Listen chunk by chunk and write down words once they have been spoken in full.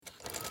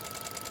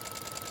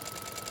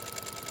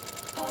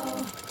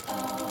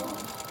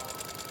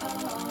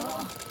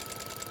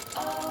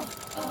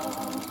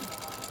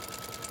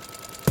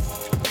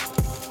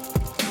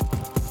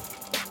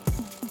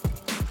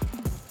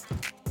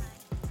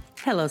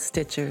Hello,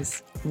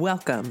 Stitchers.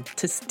 Welcome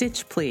to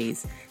Stitch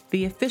Please,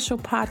 the official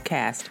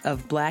podcast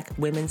of Black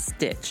Women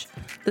Stitch,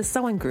 the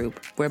sewing group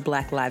where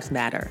Black Lives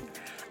Matter.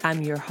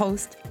 I'm your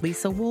host,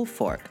 Lisa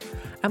Woolfork.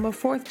 I'm a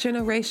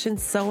fourth-generation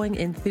sewing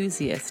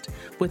enthusiast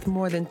with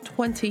more than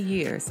 20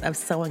 years of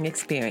sewing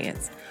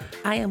experience.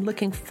 I am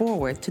looking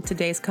forward to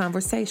today's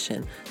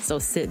conversation, so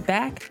sit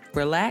back,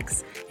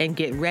 relax, and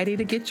get ready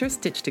to get your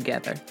stitch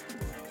together.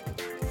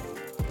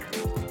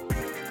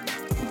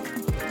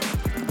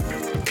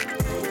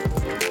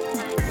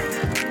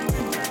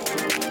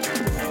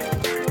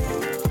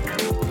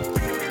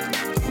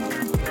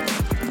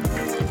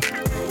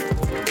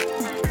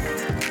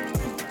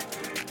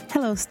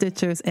 Hello,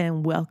 Stitchers,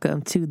 and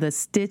welcome to the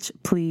Stitch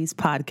Please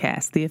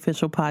podcast, the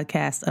official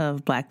podcast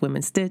of Black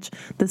Women Stitch,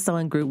 the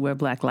sewing group where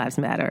Black Lives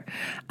Matter.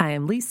 I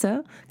am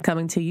Lisa,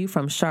 coming to you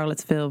from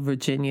Charlottesville,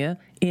 Virginia,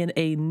 in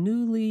a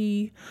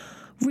newly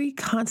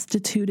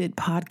reconstituted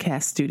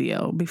podcast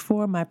studio.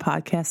 Before, my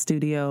podcast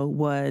studio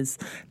was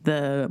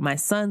my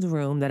son's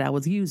room that I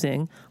was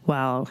using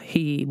while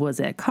he was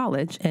at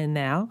college, and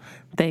now,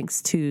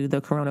 thanks to the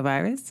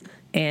coronavirus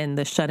and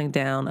the shutting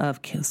down of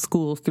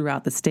schools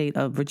throughout the state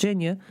of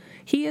Virginia,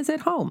 he is at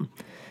home.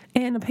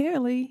 And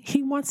apparently,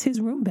 he wants his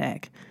room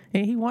back,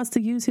 and he wants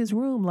to use his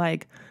room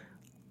like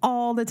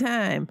all the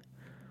time.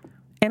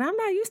 And I'm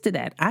not used to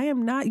that. I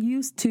am not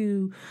used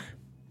to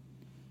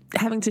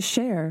having to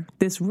share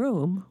this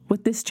room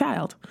with this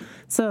child.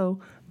 So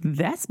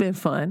that's been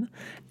fun.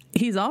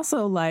 He's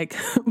also like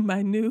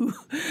my new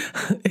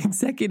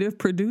executive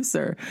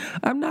producer.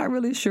 I'm not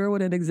really sure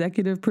what an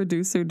executive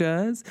producer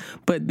does,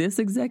 but this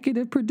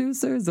executive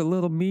producer is a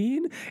little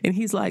mean. And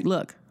he's like,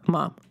 look,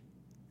 Mom,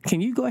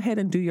 can you go ahead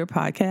and do your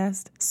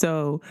podcast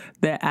so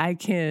that I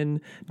can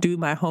do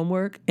my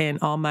homework and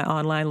all my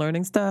online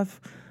learning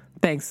stuff?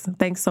 Thanks.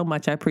 Thanks so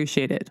much. I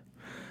appreciate it.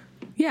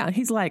 Yeah,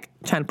 he's like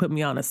trying to put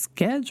me on a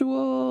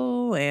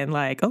schedule and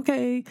like,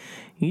 okay,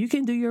 you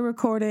can do your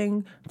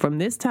recording from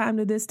this time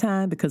to this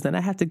time because then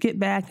I have to get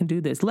back and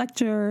do this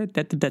lecture,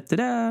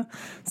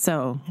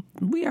 So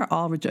we are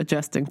all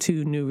adjusting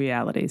to new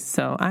realities.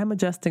 So I'm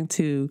adjusting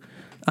to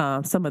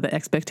some of the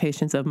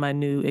expectations of my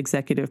new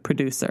executive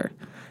producer.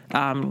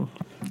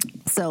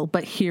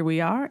 But here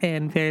we are,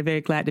 and very,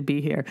 very glad to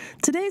be here.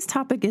 Today's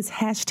topic is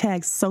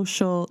hashtag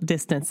social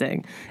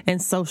distancing,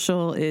 and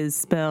social is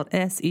spelled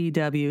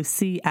SEWCIAL.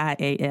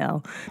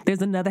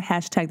 There's another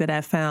hashtag that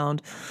I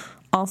found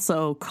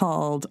also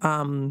called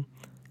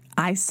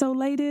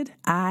isolated,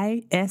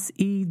 ISEWLATED.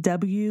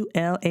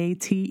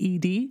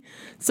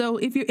 So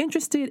if you're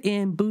interested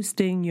in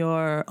boosting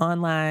your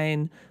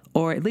online,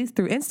 or at least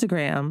through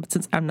Instagram,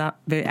 since I'm not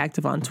very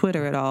active on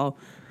Twitter at all,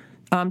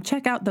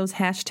 check out those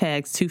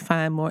hashtags to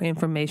find more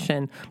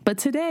information. But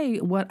today,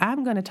 what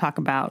I'm going to talk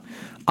about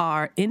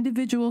are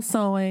individual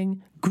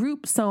sewing,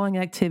 group sewing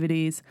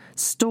activities,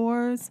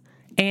 stores,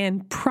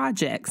 and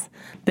projects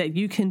that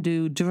you can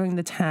do during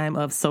the time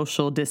of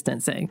social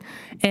distancing.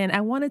 And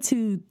I wanted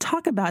to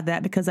talk about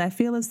that because I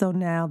feel as though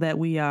now that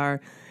we are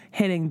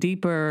heading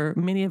deeper,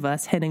 many of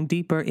us heading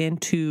deeper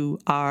into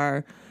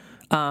our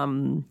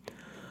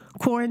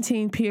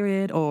quarantine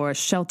period or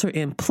shelter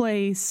in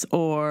place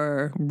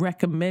or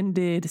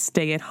recommended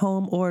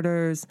stay-at-home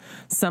orders.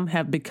 Some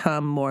have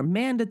become more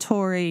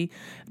mandatory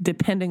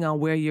depending on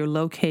where you're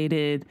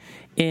located,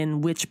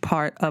 in which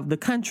part of the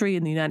country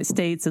in the United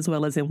States, as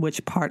well as in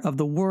which part of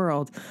the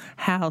world,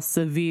 how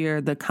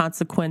severe the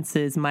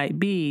consequences might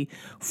be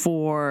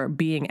for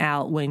being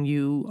out when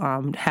you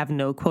have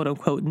no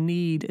quote-unquote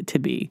need to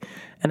be.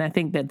 And I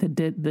think that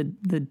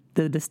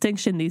the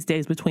distinction these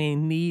days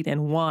between need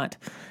and want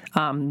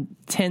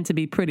tend to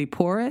be pretty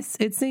porous,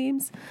 it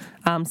seems.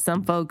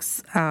 Some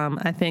folks,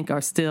 I think,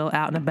 are still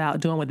out and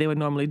about doing what they would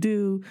normally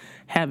do,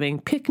 having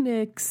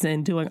picnics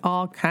and doing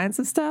all kinds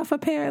of stuff,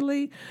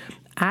 apparently.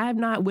 I've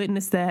not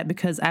witnessed that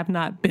because I've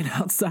not been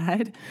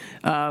outside.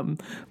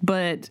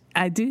 But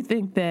I do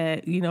think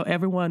that,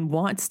 everyone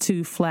wants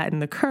to flatten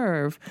the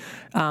curve,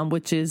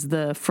 which is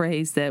the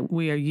phrase that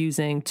we are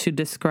using to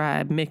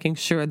describe making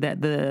sure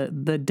that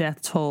the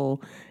death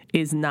toll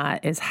is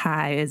not as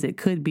high as it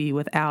could be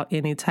without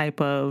any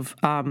type of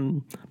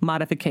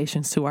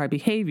modifications to our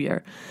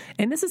behavior.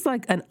 And this is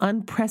like an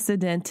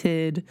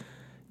unprecedented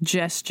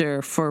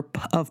gesture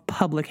of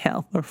public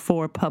health or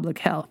for public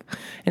health.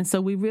 And so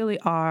we really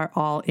are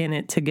all in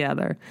it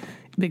together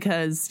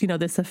because,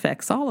 this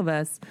affects all of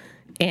us.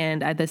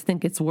 And I just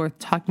think it's worth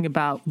talking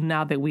about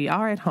now that we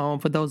are at home,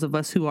 for those of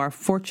us who are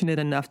fortunate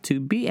enough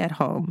to be at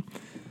home,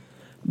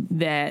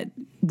 that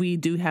we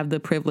do have the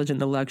privilege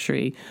and the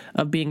luxury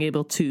of being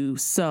able to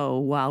sew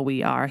while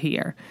we are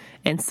here.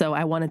 And so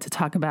I wanted to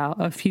talk about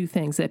a few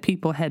things that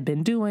people had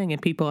been doing and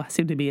people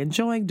seem to be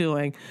enjoying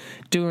doing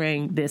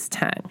during this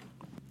time.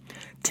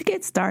 To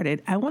get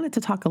started, I wanted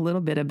to talk a little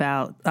bit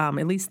about,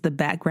 at least the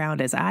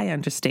background as I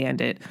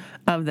understand it,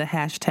 of the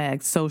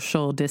hashtag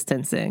social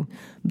distancing.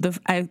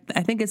 I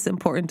think it's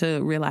important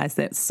to realize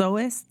that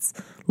soists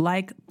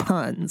like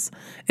puns,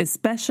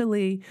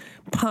 especially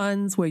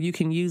puns where you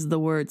can use the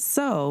word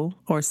so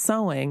or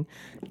sewing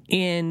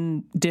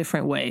in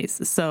different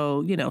ways.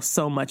 So,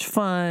 so much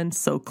fun,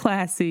 so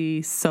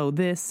classy, so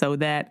this, so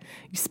that,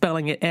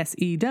 spelling it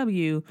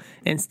S-E-W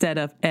instead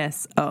of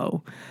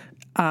S-O.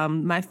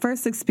 My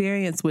first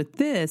experience with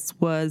this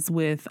was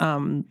with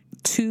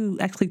two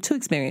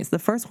experiences. The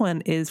first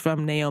one is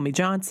from Naomi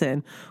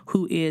Johnson,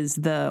 who is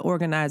the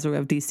organizer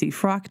of DC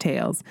Frock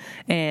Tales.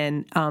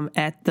 And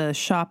at the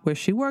shop where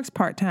she works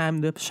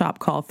part-time, the shop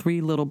called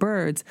Three Little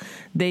Birds,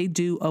 they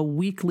do a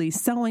weekly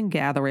sewing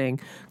gathering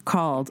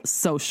called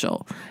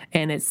Social,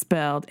 and it's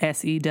spelled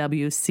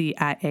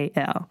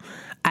S-E-W-C-I-A-L.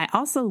 I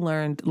also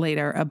learned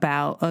later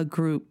about a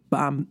group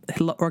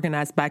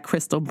organized by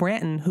Crystal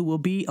Branton, who will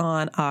be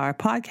on our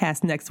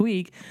podcast next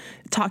week,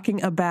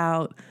 talking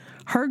about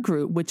her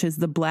group, which is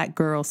the Black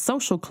Girl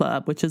Social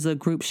Club, which is a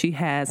group she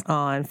has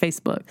on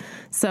Facebook.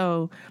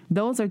 So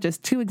those are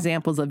just two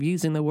examples of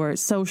using the word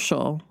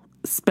social,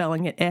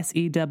 spelling it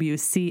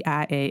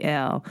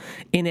S-E-W-C-I-A-L,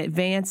 in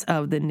advance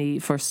of the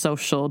need for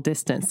social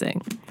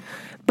distancing.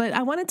 But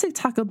I wanted to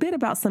talk a bit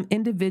about some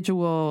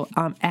individual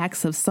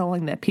acts of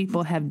sewing that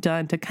people have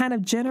done to kind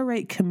of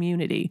generate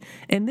community.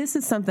 And this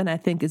is something I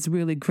think is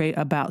really great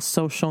about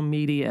social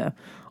media,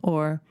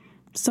 or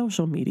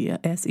social media,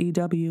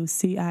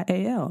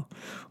 S-E-W-C-I-A-L.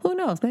 Who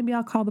knows? Maybe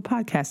I'll call the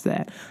podcast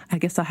that. I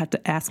guess I'll have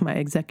to ask my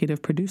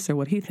executive producer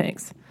what he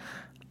thinks.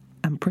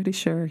 I'm pretty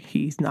sure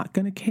he's not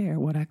going to care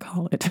what I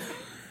call it.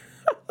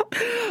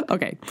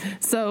 Okay,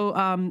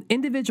 so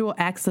individual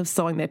acts of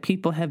sewing that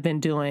people have been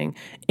doing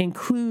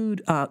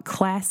include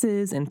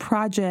classes and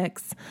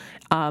projects.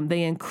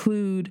 They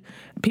include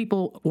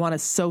people want to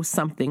sew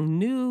something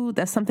new.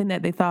 That's something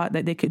that they thought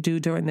that they could do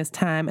during this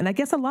time. And I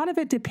guess a lot of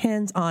it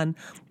depends on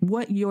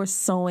what your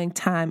sewing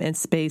time and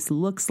space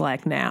looks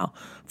like now.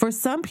 For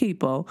some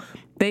people,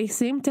 they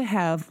seem to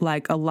have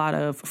like a lot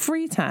of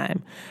free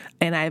time.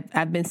 And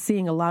I've been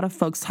seeing a lot of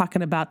folks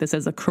talking about this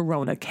as a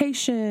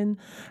coronation,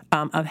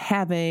 of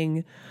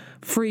having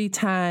free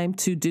time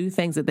to do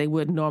things that they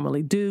wouldn't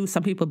normally do.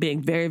 Some people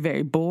being very,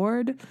 very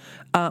bored,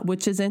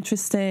 which is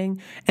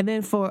interesting. And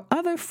then for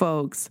other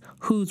folks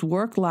whose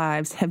work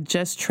lives have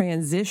just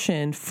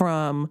transitioned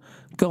from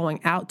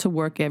going out to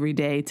work every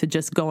day to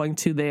just going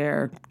to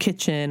their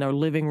kitchen or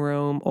living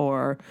room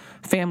or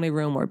family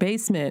room or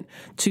basement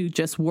to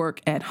just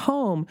work at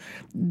home,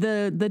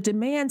 the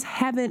demands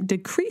haven't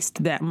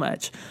decreased that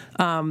much.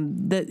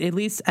 At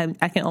least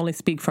I can only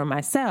speak for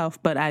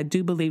myself, but I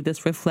do believe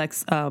this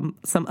reflects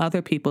some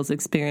other people's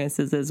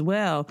experiences as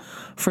well.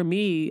 For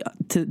me,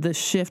 to the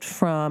shift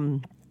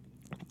from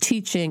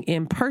teaching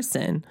in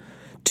person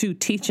to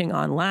teaching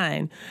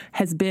online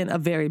has been a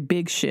very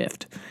big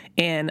shift.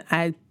 And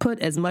I put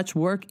as much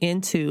work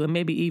into, and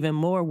maybe even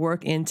more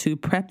work into,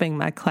 prepping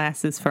my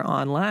classes for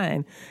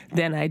online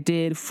than I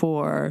did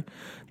for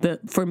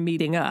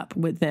meeting up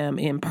with them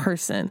in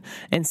person.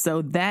 And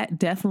so that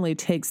definitely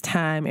takes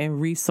time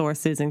and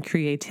resources and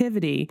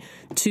creativity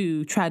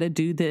to try to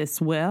do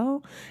this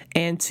well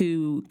and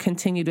to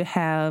continue to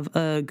have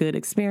a good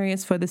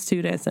experience for the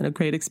students and a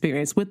great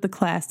experience with the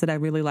class that I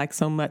really like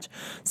so much.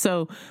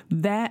 So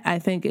that, I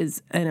think,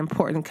 is an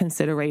important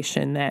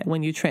consideration, that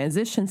when you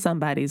transition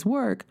somebody's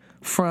work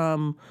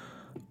from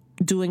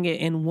doing it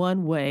in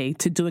one way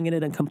to doing it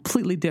in a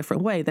completely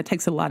different way, that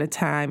takes a lot of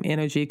time,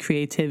 energy,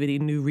 creativity,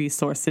 new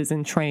resources,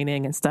 and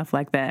training and stuff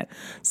like that.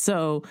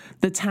 So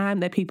the time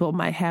that people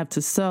might have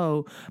to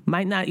sew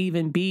might not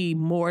even be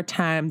more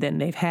time than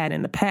they've had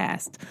in the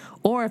past.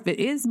 Or if it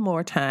is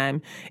more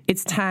time,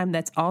 it's time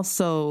that's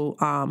also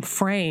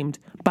framed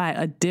by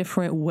a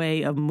different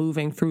way of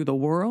moving through the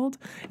world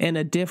and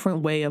a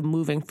different way of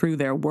moving through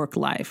their work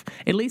life.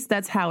 At least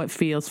that's how it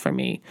feels for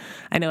me.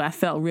 I know I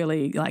felt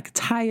really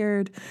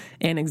tired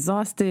and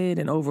exhausted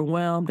and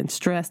overwhelmed and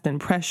stressed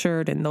and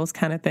pressured and those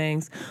kind of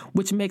things,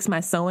 which makes my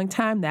sewing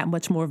time that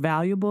much more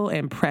valuable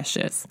and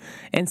precious.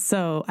 And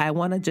so I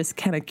want to just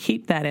kind of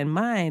keep that in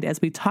mind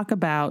as we talk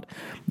about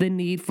the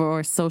need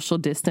for social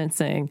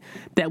distancing,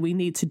 that we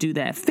need to do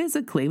that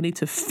physically. We need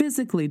to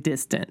physically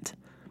distant.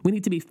 We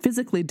need to be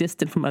physically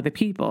distant from other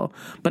people.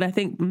 But I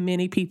think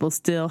many people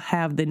still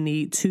have the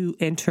need to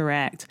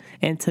interact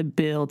and to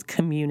build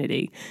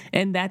community.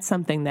 And that's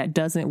something that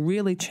doesn't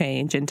really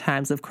change in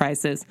times of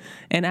crisis.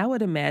 And I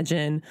would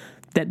imagine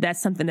that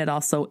that's something that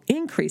also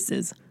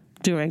increases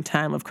during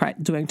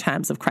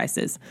times of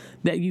crisis,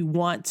 that you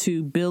want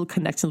to build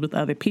connections with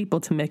other people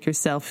to make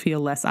yourself feel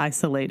less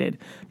isolated,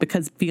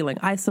 because feeling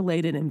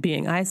isolated and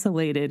being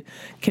isolated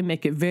can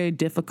make it very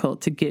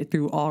difficult to get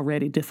through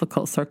already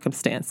difficult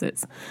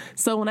circumstances.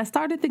 So when I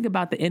started to think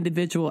about the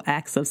individual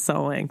acts of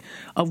sewing,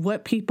 of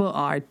what people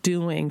are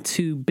doing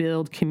to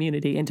build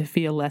community and to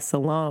feel less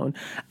alone,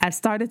 I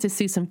started to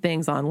see some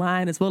things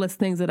online as well as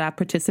things that I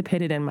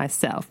participated in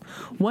myself.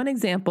 One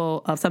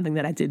example of something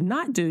that I did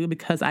not do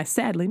because I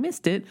sadly missed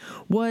missed it,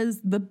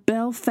 was the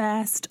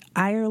Belfast,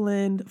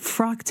 Ireland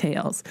Frock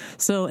Tales.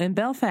 So in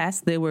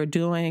Belfast, they were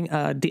doing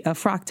a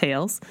Frock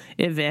Tales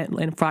event,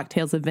 and Frock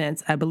Tales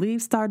events, I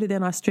believe, started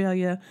in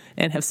Australia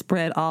and have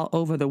spread all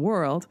over the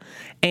world.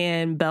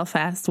 And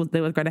Belfast,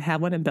 they were going to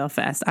have one in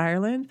Belfast,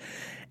 Ireland.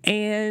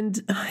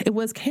 And it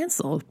was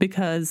canceled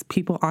because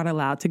people aren't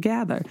allowed to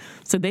gather.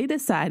 So they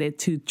decided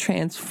to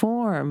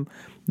transform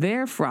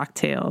their Frock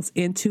Tales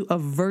into a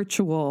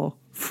virtual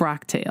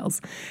Frock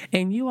Tales.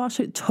 And you all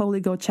should totally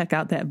go check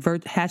out that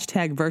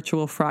hashtag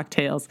virtual Frock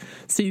Tales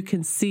so you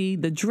can see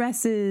the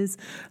dresses,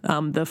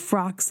 the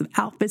frocks and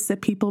outfits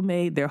that people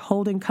made. They're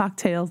holding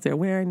cocktails. They're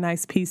wearing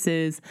nice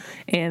pieces.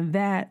 And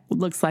that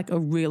looks like a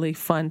really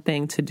fun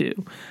thing to do.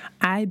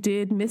 I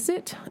did miss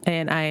it,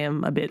 and I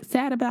am a bit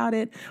sad about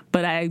it,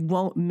 but I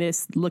won't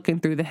miss looking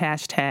through the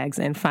hashtags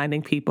and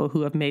finding people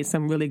who have made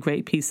some really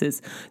great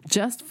pieces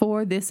just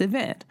for this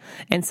event.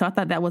 And so I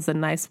thought that was a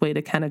nice way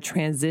to kind of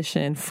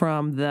transition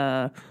from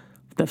the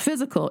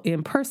physical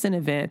in-person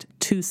event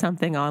to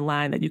something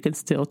online that you can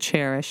still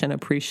cherish and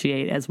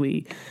appreciate as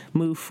we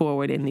move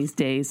forward in these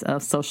days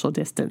of social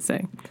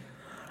distancing.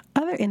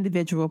 Other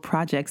individual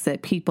projects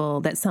that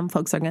some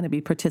folks are going to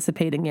be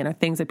participating in, or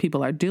things that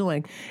people are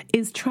doing,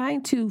 is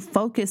trying to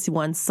focus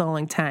one's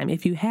sewing time.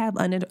 If you have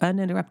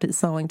uninterrupted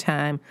sewing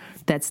time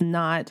that's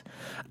not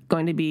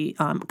going to be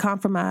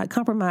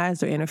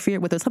compromised or interfered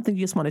with, or something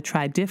you just want to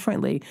try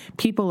differently,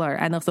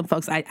 I know some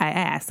folks, I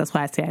asked, that's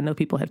why I say I know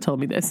people have told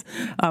me this,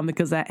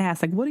 because I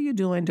asked, like, what are you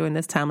doing during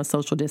this time of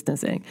social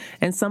distancing?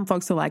 And some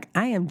folks are like,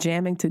 I am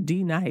jamming to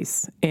D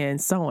Nice and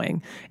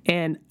sewing.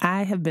 And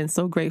I have been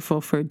so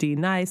grateful for D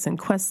Nice and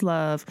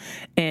Questlove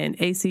and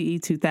ACE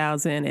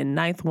 2000 and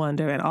Ninth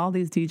Wonder and all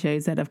these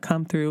DJs that have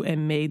come through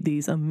and made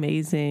these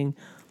amazing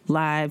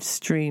live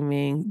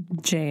streaming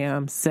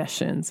jam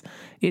sessions.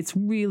 It's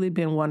really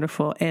been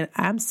wonderful. And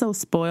I'm so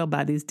spoiled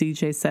by these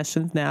DJ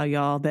sessions now,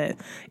 y'all, that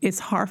it's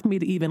hard for me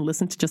to even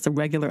listen to just a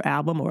regular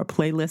album or a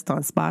playlist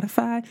on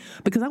Spotify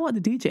because I want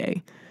the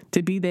DJ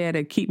to be there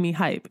to keep me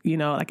hype.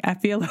 Like I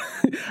feel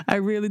I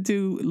really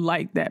do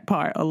like that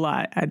part a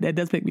lot. That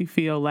does make me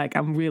feel like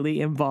I'm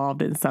really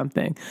involved in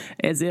something,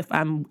 as if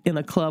I'm in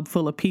a club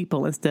full of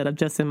people instead of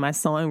just in my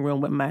sewing room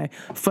with my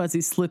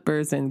fuzzy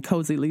slippers and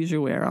cozy leisure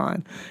wear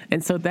on.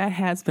 And so that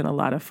has been a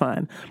lot of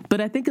fun.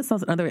 But I think it's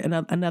also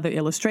another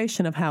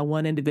illustration of how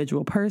one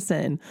individual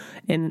person,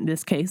 in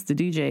this case the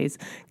DJs,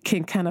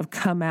 can kind of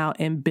come out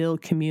and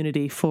build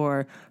community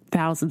for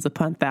thousands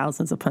upon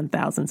thousands upon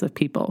thousands of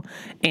people.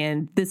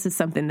 And this is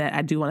something that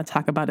I do want to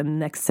talk about in the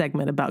next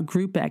segment about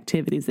group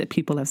activities that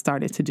people have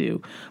started to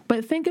do.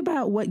 But think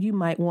about what you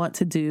might want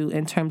to do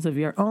in terms of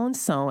your own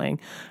sewing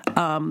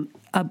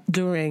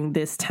during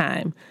this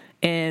time.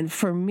 And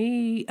for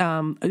me,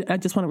 I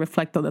just want to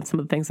reflect on some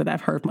of the things that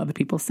I've heard from other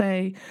people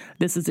say.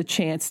 This is a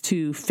chance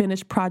to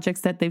finish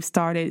projects that they've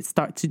started,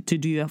 to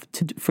do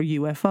for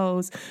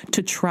UFOs,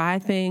 to try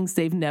things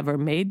they've never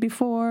made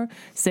before.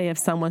 Say if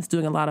someone's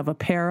doing a lot of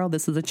apparel,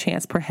 this is a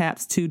chance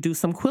perhaps to do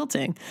some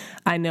quilting.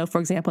 I know,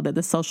 for example, that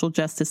the Social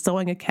Justice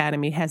Sewing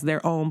Academy has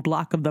their own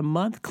Block of the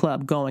Month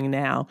club going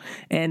now.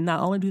 And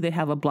not only do they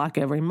have a block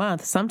every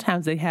month,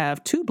 sometimes they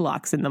have 2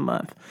 blocks in the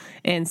month.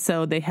 And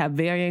so they have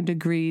varying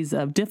degrees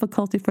of difficulty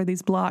for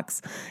these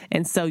blocks.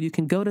 And so you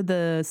can go to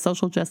the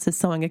Social Justice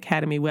Sewing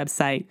Academy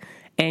website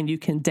and you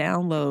can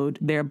download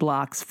their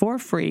blocks for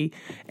free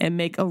and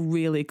make a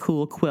really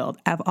cool quilt.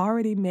 I've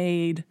already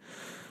made,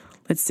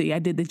 I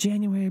did the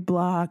January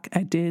block.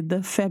 I did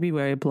the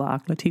February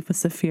block. Latifa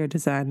Safir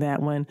designed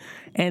that one.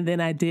 And then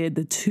I did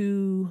the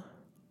 2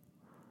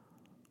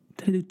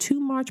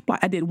 March block.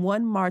 I did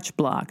 1 March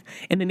block,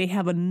 and then they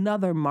have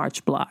another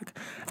March block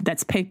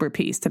that's paper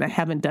pieced, and I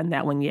haven't done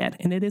that one yet.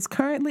 And it is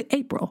currently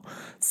April,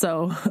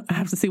 so I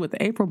have to see what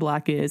the April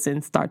block is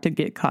and start to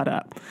get caught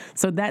up.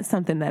 So that's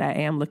something that I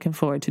am looking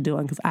forward to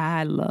doing because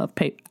I love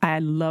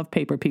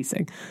paper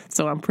piecing.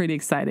 So I'm pretty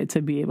excited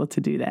to be able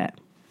to do that.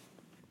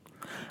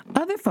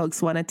 Other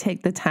folks want to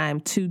take the time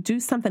to do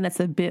something that's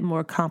a bit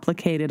more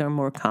complicated or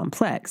more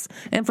complex.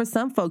 And for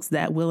some folks,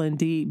 that will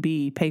indeed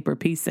be paper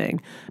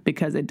piecing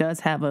because it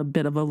does have a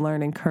bit of a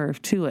learning curve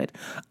to it.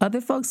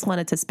 Other folks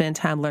wanted to spend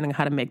time learning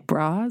how to make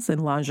bras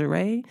and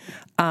lingerie.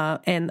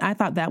 And I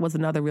thought that was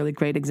another really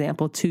great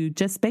example to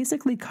just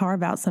basically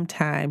carve out some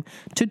time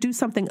to do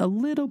something a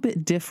little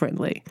bit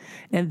differently.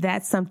 And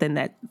that's something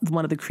that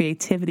one of the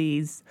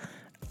creativities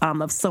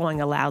of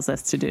sewing allows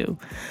us to do.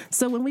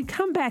 So when we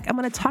come back, I'm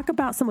going to talk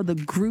about some of the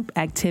group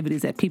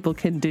activities that people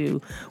can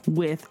do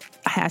with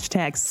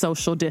hashtag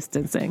social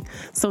distancing.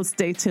 So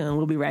stay tuned.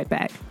 We'll be right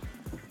back.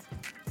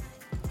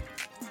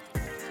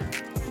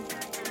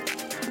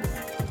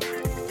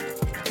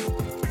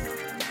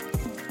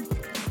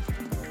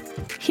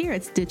 Here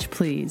at Stitch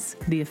Please,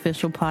 the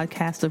official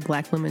podcast of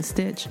Black Women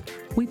Stitch,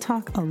 we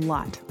talk a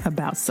lot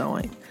about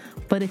sewing.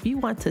 But if you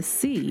want to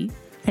see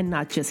and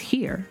not just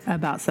hear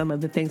about some of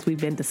the things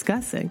we've been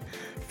discussing,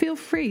 feel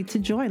free to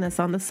join us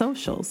on the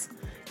socials.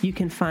 You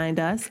can find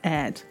us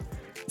at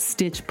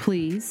Stitch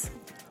Please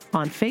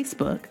on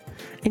Facebook.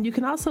 And you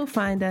can also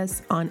find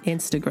us on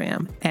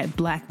Instagram at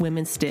Black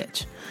Women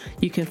Stitch.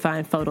 You can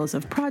find photos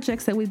of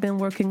projects that we've been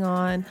working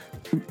on,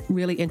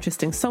 really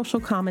interesting social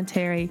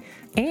commentary,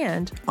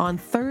 and on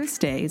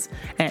Thursdays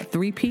at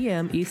 3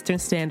 p.m. Eastern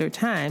Standard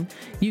Time,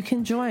 you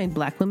can join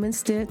Black Women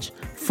Stitch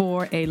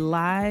for a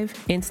live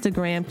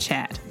Instagram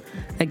chat.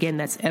 Again,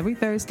 that's every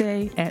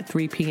Thursday at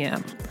 3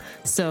 p.m.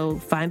 So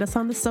find us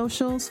on the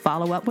socials,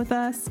 follow up with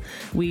us.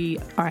 We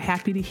are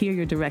happy to hear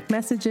your direct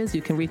messages.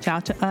 You can reach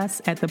out to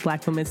us at the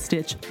Black Women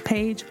Stitch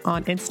page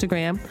on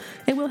Instagram,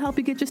 and we'll help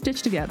you get your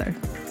stitch together.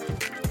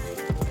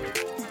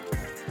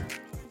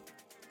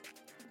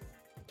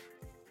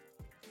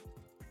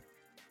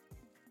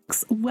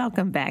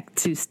 Welcome back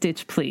to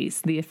Stitch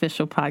Please, the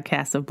official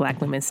podcast of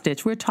Black Women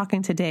Stitch. We're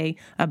talking today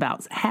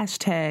about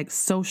hashtag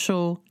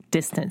social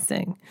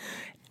distancing.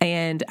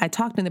 And I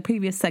talked in the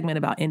previous segment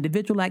about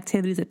individual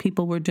activities that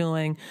people were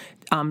doing,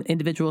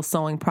 individual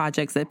sewing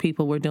projects that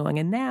people were doing.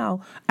 And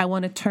now I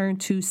want to turn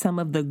to some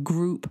of the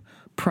group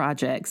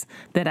projects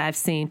that I've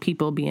seen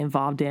people be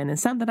involved in and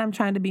some that I'm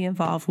trying to be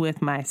involved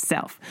with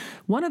myself.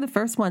 One of the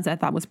first ones I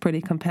thought was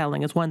pretty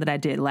compelling is one that I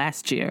did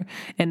last year,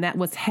 and that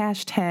was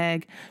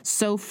hashtag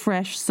So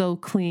Fresh, So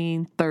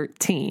Clean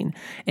 13.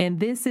 And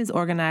this is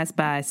organized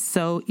by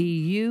Sew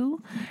EU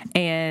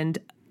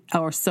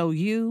or Sew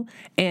You,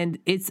 and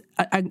it's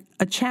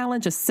a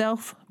challenge, a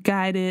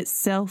self-guided,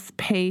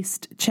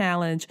 self-paced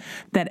challenge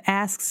that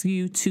asks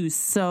you to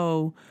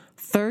sew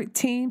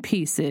 13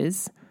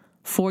 pieces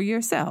for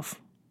yourself.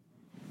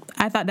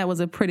 I thought that was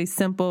a pretty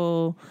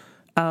simple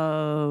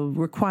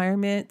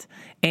requirement,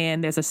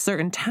 and there's a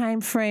certain time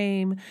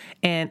frame,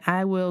 and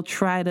I will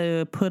try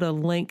to put a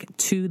link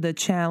to the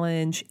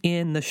challenge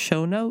in the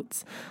show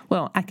notes.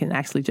 Well, I can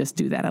actually just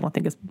do that. I don't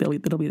think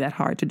it'll be that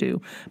hard to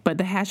do, but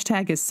the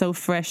hashtag is So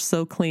Fresh,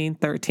 So Clean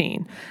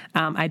 13.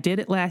 I did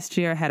it last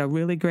year, had a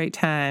really great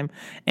time,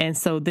 and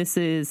so this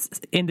is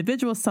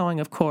individual sewing,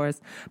 of course,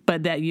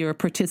 but that you're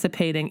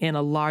participating in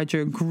a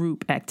larger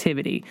group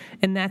activity,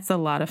 and that's a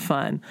lot of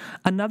fun.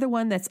 Another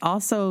one that's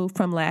also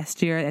from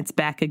last year, it's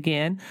back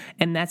again,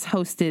 and that's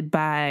hosted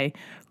by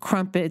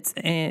Crumpets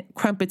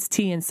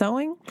Tea and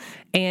Sewing,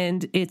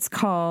 and it's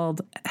called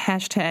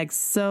hashtag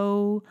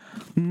Sew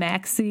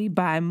Maxi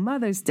by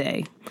Mother's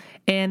Day.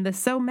 And the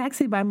Sew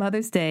Maxi by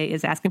Mother's Day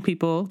is asking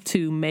people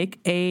to make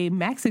a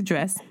maxi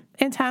dress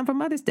in time for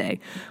Mother's Day,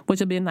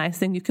 which will be a nice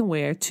thing you can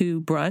wear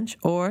to brunch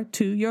or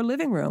to your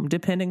living room,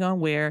 depending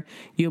on where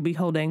you'll be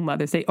holding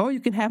Mother's Day, or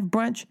you can have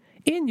brunch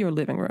in your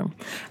living room.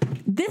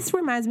 This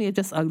reminds me of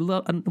just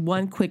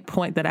one quick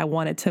point that I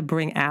wanted to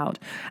bring out.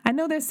 I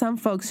know there's some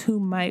folks who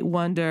might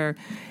wonder,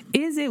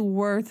 is it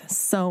worth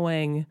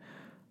sewing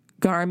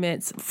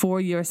garments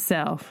for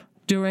yourself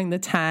during the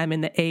time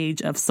and the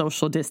age of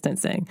social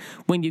distancing,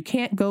 when you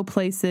can't go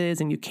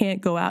places and you can't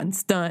go out and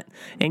stunt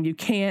and you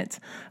can't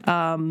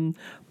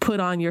put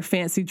on your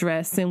fancy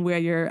dress and wear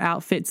your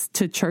outfits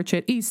to church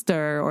at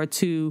Easter or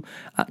to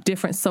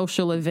different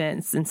social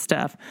events and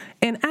stuff?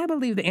 And I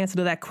believe the answer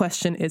to that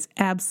question is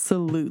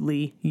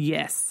absolutely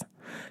yes.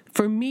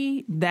 For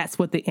me, that's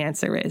what the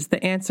answer is.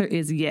 The answer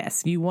is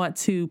yes. You want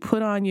to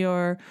put on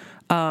your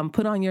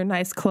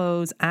nice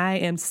clothes. I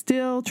am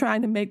still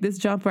trying to make this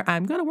jumper.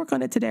 I'm going to work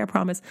on it today, I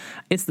promise.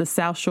 It's the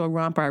South Shore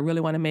romper. I really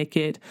want to make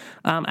it.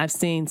 I've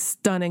seen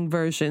stunning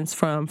versions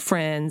from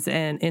friends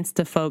and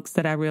Insta folks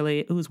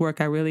whose work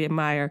I really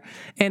admire.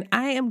 And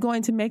I am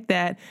going to make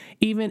that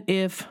even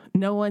if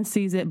no one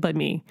sees it but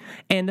me.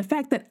 And the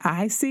fact that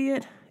I see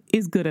it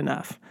is good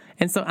enough.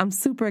 And so I'm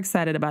super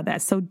excited about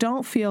that. So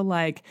don't feel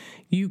like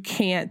you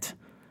can't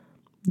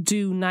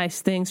do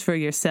nice things for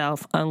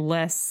yourself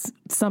unless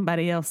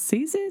somebody else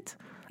sees it.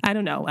 I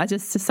don't know.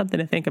 Just something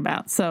to think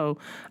about. So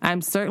I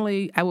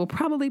will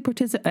probably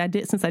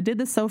participate. Since I did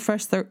the So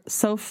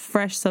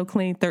Fresh, So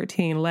Clean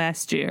 13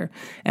 last year,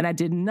 and I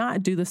did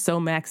not do the Sew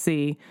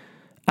Maxi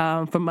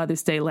for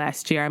Mother's Day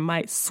last year. I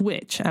might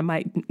switch. I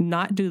might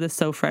not do the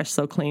So Fresh,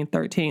 So Clean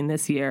 13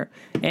 this year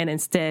and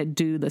instead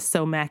do the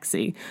Sew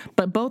Maxi.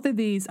 But both of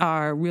these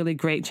are really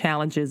great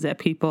challenges that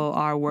people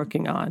are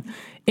working on.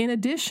 In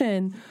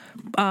addition,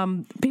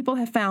 people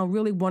have found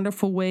really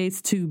wonderful ways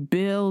to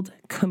build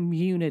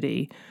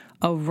community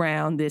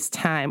around this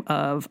time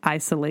of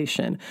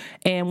isolation.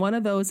 And one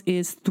of those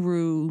is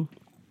through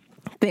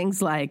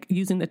things like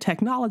using the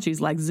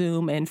technologies like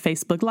Zoom and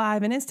Facebook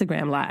Live and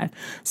Instagram Live.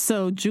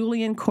 So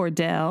Julian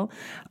Cordell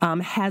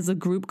has a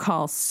group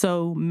called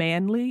Sew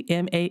Manly,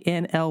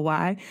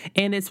 MANLY,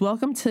 and it's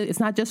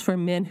not just for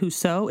men who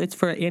sew, it's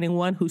for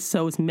anyone who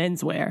sews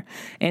menswear.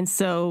 And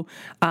so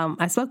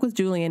I spoke with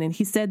Julian, and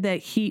he said that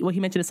he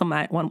mentioned this on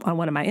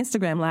one of my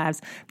Instagram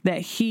Lives, that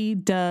he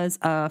does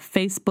a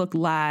Facebook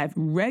Live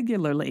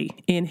regularly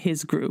in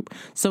his group.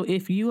 So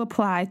if you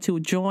apply to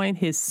join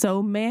his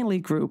Sew Manly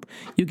group,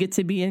 you get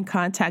to be in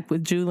contact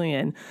with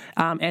Julian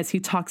as he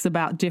talks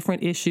about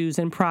different issues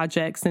and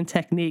projects and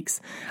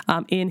techniques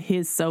in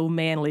his So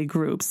Manly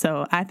group.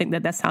 So I think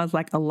that sounds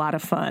like a lot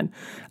of fun.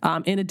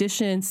 In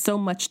addition, So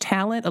Much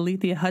Talent,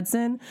 Alethea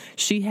Hudson,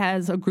 she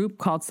has a group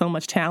called So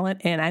Much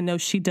Talent, and I know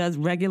she does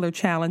regular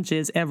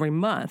challenges every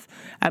month.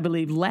 I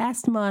believe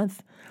last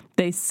month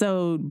they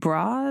sewed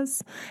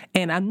bras,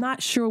 and I'm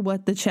not sure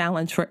what the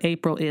challenge for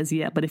April is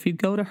yet, but if you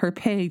go to her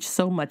page,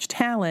 So Much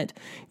Talent,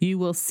 you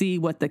will see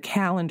what the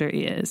calendar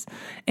is.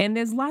 And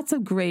there's lots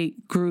of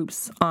great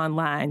groups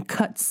online.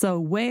 Cut Sew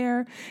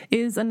Wear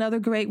is another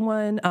great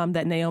one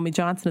that Naomi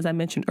Johnson, as I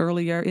mentioned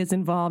earlier, is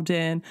involved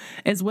in,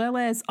 as well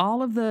as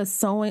all of the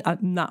sewing,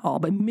 not all,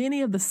 but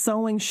many of the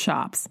sewing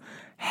shops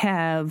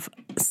have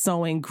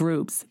sewing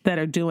groups that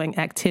are doing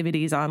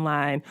activities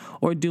online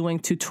or doing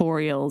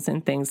tutorials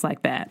and things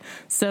like that.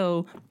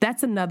 So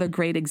that's another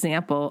great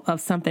example of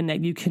something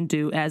that you can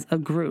do as a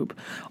group.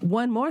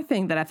 One more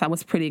thing that I thought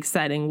was pretty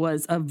exciting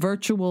was a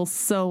virtual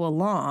sew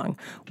along,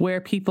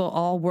 where people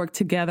all work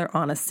together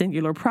on a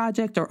singular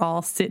project or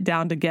all sit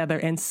down together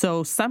and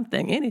sew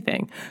something,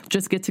 anything,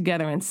 just get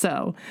together and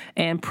sew.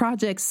 And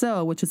Project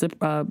Sew, which is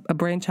a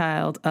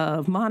brainchild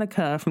of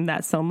Monica from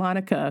That Sew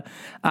Monica,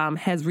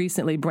 has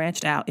recently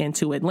branched out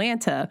into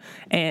Atlanta,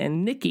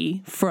 and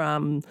Nikki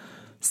from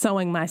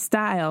Sewing My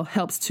Style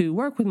helps to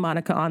work with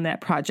Monica on that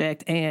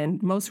project.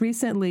 And most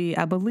recently,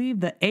 I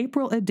believe the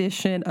April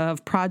edition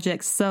of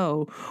Project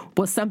Sew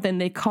was something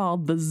they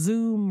called the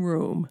Zoom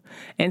Room.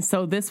 And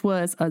so this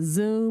was a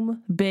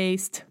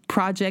Zoom-based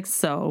Project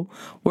Sew,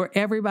 where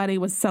everybody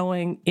was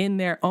sewing in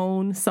their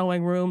own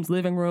sewing rooms,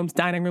 living rooms,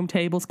 dining room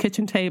tables,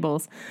 kitchen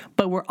tables,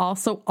 but we're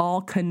also all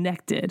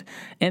connected.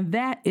 And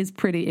that is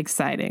pretty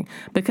exciting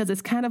because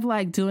it's kind of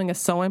like doing a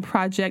sewing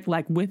project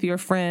like with your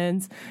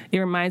friends. It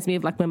reminds me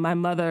of like when my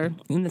mother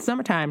in the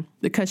summertime,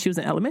 because she was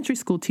an elementary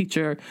school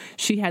teacher,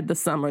 she had the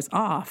summers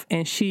off,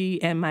 and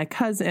she and my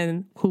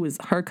cousin, who is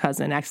her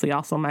cousin, actually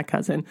also my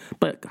cousin,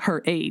 but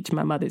her age,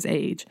 my mother's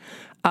age,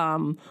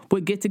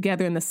 would get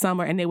together in the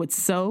summer and they would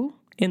sew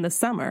in the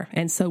summer.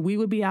 And so we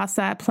would be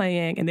outside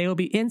playing and they would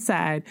be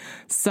inside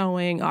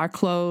sewing our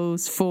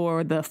clothes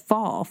for the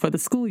fall, for the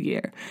school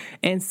year.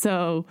 And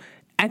so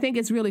I think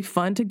it's really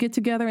fun to get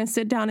together and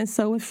sit down and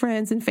sew with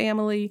friends and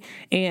family.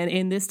 And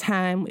in this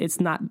time, it's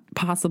not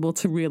possible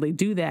to really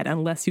do that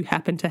unless you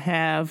happen to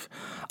have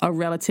a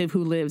relative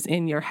who lives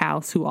in your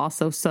house who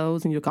also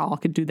sews, and you all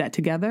could do that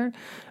together.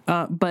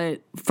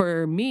 But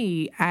for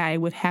me, I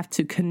would have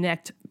to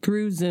connect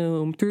through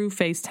Zoom, through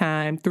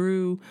FaceTime,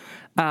 through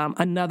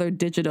another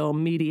digital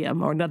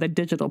medium or another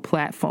digital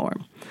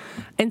platform.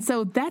 And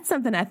so that's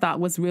something I thought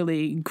was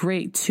really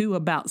great, too,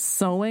 about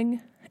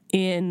sewing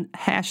in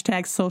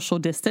 #social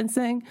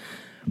distancing,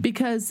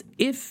 because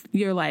if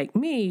you're like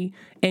me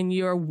and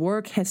your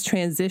work has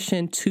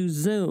transitioned to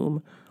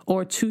Zoom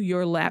or to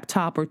your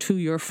laptop or to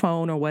your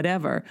phone or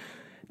whatever,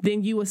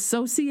 then you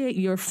associate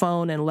your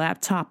phone and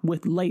laptop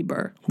with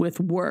labor, with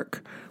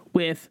work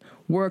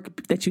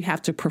that you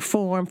have to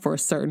perform for a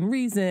certain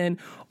reason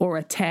or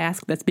a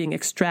task that's being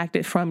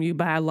extracted from you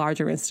by a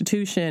larger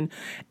institution.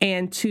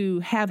 And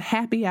to have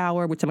happy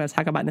hour, which I'm going to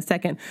talk about in a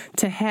second,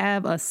 to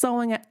have a sew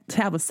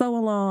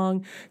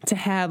along, to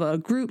have a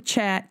group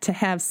chat, to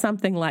have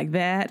something like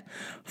that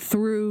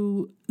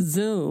through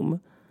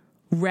Zoom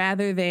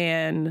rather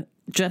than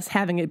just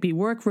having it be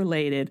work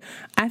related,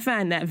 I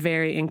find that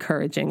very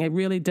encouraging. It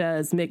really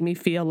does make me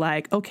feel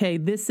like, okay,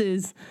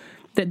 this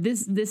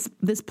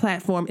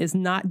platform is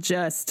not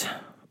just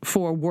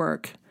for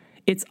work.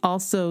 It's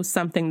also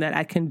something that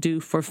I can do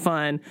for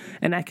fun,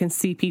 and I can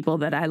see people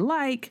that I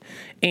like,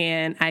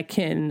 and I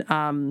can,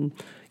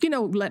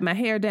 let my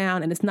hair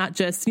down, and it's not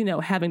just,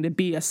 having to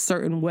be a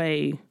certain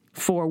way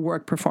for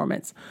work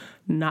performance.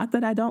 Not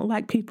that I don't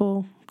like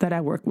people that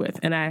I work with,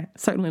 and I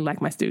certainly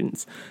like my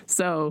students.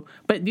 So,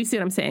 but you see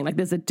what I'm saying? Like,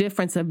 there's a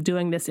difference of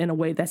doing this in a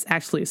way that's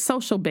actually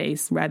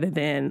social-based rather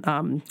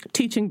than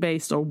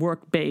teaching-based or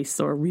work-based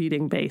or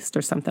reading-based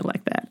or something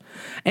like that.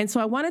 And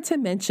so I wanted to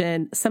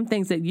mention some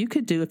things that you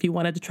could do if you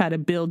wanted to try to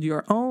build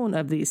your own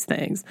of these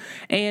things.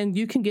 And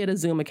you can get a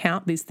Zoom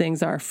account. These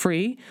things are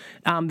free.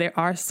 There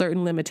are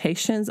certain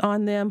limitations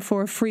on them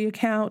for a free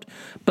account,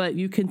 but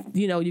you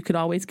could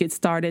always get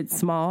started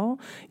small.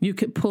 You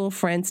could pull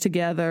friends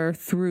together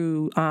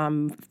through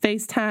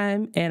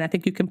FaceTime, and I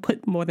think you can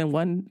put more than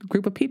one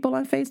group of people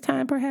on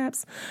FaceTime,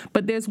 perhaps.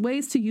 But there's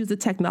ways to use the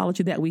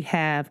technology that we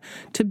have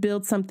to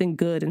build something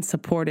good and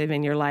supportive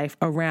in your life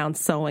around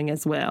sewing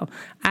as well.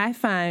 I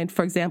find,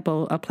 for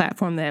example, a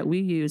platform that we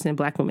use in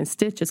Black Women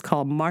Stitch is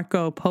called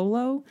Marco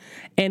Polo,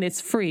 and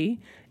it's free.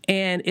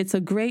 And it's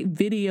a great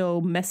video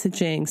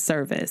messaging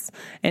service.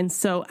 And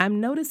so I'm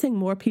noticing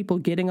more people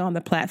getting on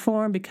the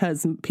platform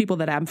because people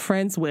that I'm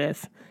friends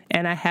with,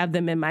 and I have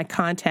them in my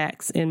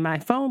contacts in my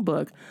phone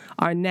book,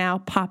 are now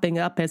popping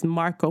up as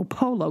Marco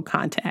Polo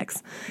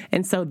contacts.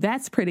 And so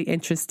that's pretty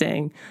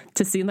interesting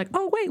to see, like,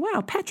 oh, wait,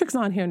 wow, Patrick's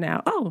on here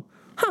now. Oh,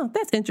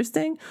 that's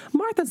interesting.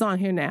 Martha's on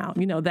here now,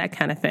 that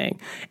kind of thing.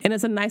 And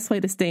it's a nice way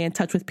to stay in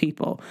touch with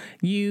people.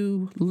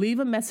 You leave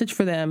a message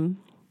for them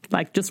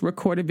like just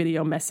record a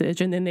video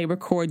message and then they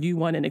record you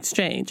one in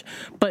exchange.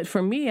 But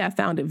for me, I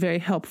found it very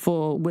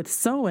helpful with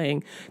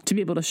sewing to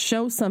be able to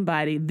show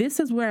somebody, this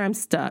is where I'm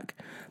stuck.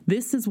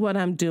 This is what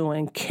I'm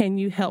doing. Can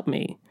you help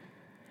me?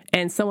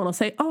 And someone will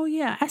say, oh,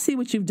 yeah, I see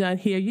what you've done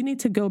here. You need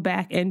to go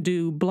back and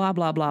do blah,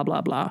 blah, blah,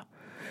 blah, blah.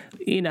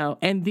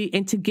 And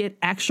to get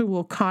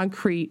actual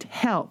concrete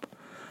help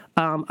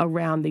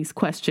around these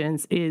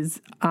questions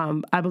is,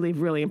 I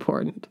believe, really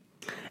important.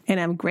 And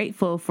I'm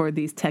grateful for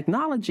these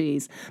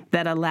technologies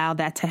that allow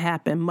that to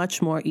happen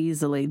much more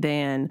easily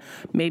than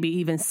maybe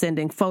even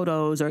sending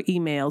photos or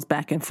emails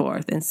back and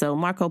forth. And so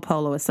Marco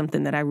Polo is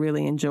something that I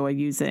really enjoy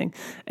using,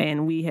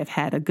 and we have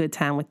had a good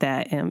time with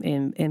that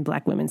in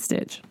Black Women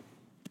Stitch.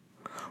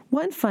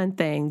 One fun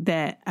thing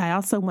that I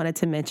also wanted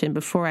to mention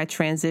before I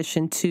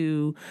transition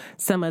to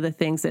some of the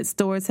things that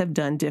stores have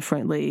done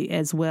differently,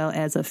 as well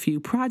as a few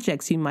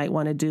projects you might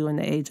want to do in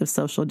the age of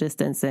social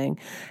distancing,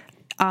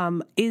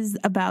 is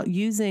about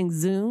using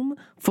Zoom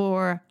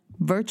for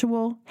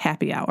virtual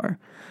happy hour.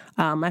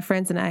 My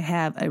friends and I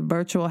have a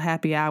virtual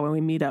happy hour.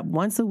 We meet up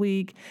once a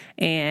week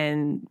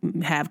and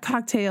have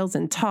cocktails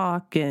and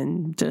talk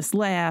and just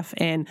laugh.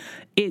 And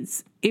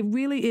it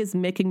really is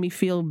making me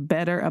feel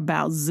better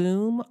about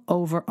Zoom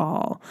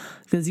overall,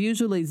 because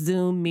usually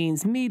Zoom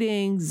means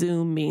meeting,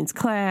 Zoom means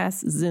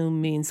class,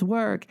 Zoom means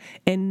work,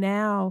 and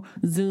now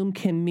Zoom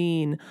can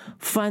mean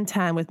fun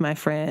time with my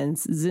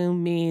friends.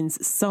 Zoom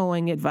means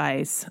sewing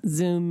advice.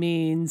 Zoom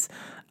means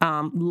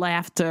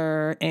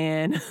laughter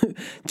and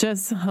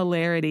just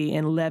hilarity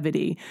and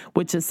levity,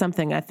 which is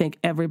something I think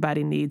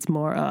everybody needs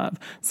more of.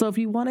 So if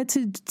you wanted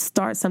to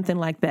start something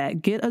like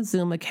that, get a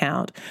Zoom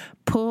account,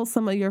 pull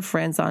some of your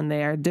friends on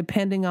there,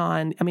 depending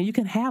on, you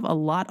can have a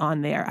lot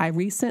on there. I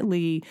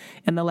recently,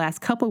 in the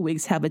last couple of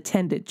weeks, have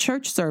attended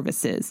church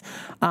services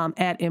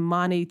at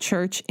Imani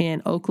Church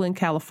in Oakland,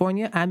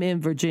 California. I'm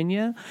in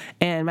Virginia,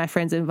 and my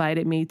friends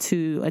invited me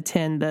to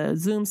attend the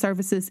Zoom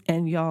services,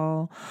 and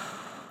y'all,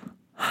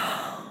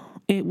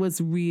 it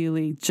was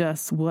really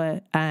just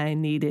what I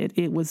needed.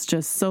 It was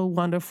just so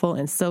wonderful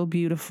and so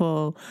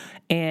beautiful.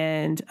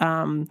 And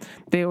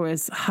there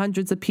was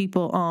hundreds of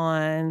people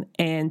on,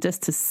 and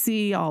just to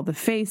see all the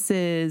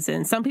faces,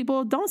 and some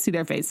people don't see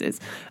their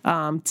faces,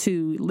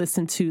 to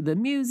listen to the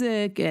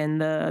music and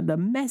the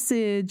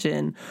message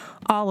and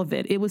all of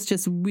it. It was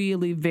just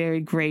really very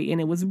great, and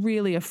it was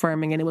really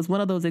affirming. And it was one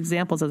of those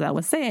examples, as I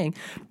was saying,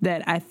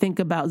 that I think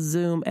about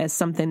Zoom as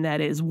something that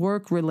is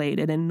work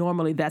related, and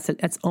normally that's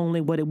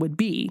only what it would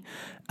be.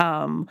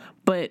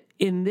 But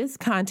in this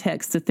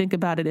context, to think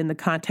about it in the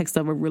context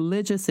of a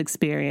religious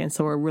experience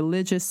or a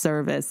religious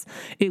service,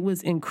 it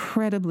was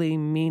incredibly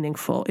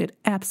meaningful. It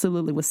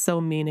absolutely was so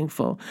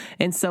meaningful.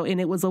 And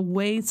it was a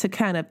way to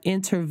kind of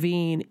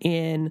intervene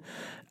in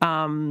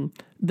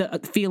the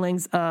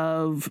feelings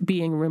of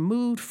being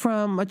removed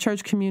from a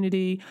church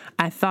community.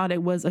 I thought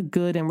it was a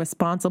good and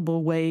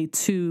responsible way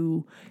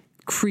to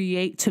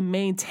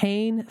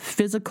maintain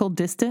physical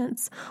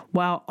distance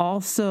while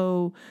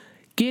also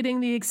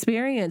getting the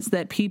experience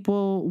that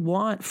people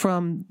want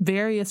from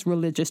various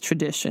religious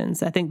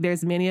traditions. I think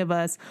there's many of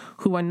us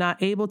who are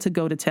not able to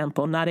go to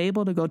temple, not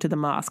able to go to the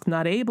mosque,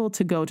 not able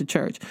to go to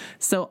church.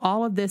 So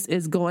all of this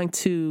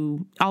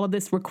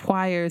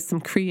requires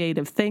some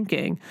creative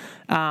thinking.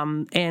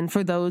 And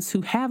for those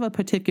who have a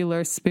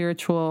particular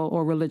spiritual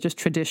or religious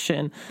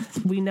tradition,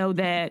 we know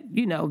that,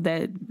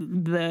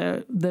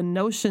 that the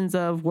notions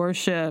of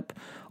worship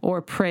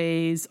or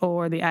praise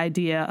or the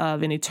idea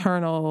of an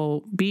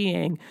eternal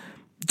being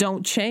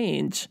don't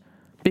change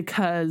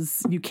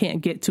because you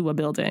can't get to a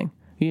building,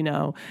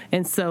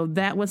 And so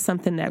that was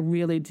something that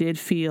really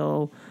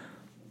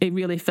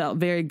felt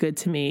very good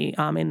to me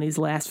in these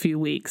last few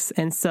weeks.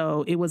 And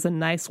so it was a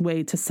nice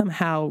way to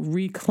somehow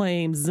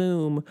reclaim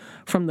Zoom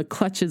from the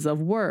clutches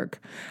of work,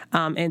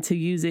 and to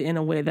use it in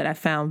a way that I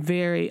found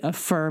very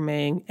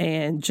affirming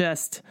and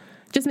just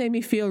made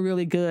me feel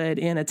really good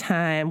in a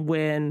time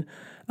when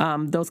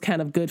those kind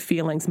of good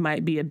feelings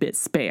might be a bit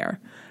spare.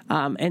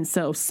 And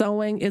so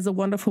sewing is a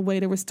wonderful way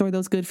to restore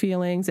those good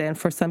feelings. And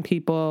for some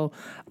people,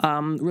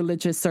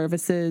 religious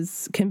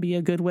services can be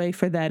a good way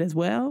for that as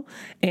well.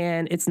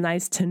 And it's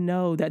nice to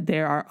know that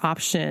there are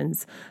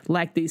options,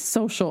 like these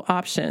social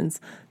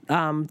options,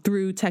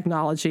 through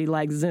technology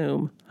like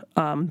Zoom,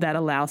 that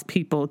allows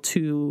people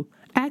to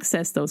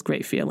access those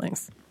great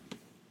feelings.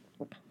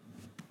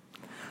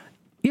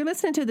 You're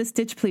listening to the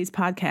Stitch Please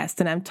podcast,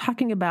 and I'm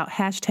talking about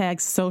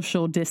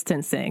 #social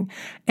distancing.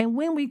 And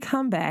when we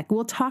come back,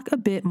 we'll talk a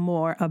bit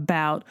more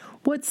about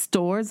what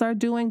stores are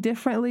doing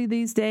differently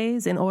these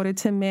days in order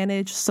to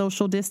manage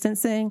social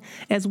distancing,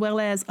 as well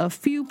as a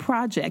few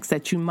projects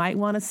that you might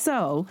want to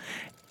sew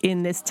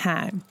in this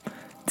time.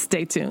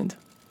 Stay tuned.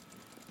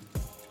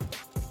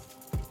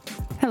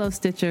 Hello,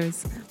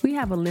 Stitchers. We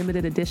have a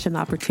limited edition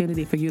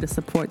opportunity for you to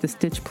support the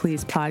Stitch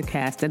Please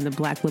podcast and the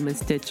Black Women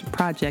Stitch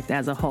project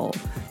as a whole,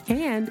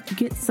 and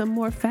get some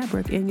more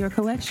fabric in your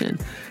collection.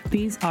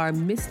 These are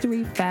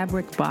mystery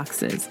fabric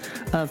boxes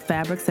of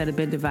fabrics that have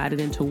been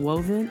divided into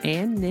woven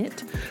and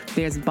knit.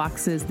 There's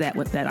boxes that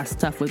are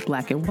stuffed with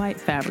black and white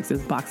fabrics.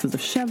 There's boxes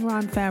of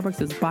chevron fabrics.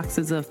 There's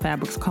boxes of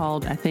fabrics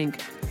called, I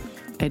think,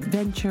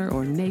 Adventure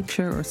or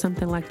Nature or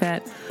something like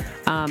that.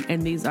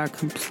 And these are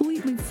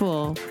completely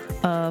full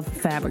of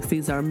fabrics.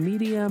 These are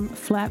medium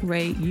flat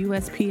rate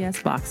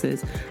USPS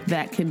boxes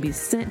that can be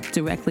sent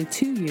directly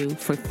to you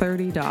for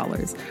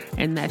 $30,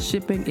 and that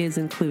shipping is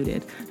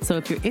included. So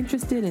if you're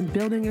interested in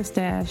building your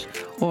stash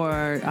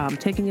or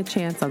taking a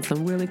chance on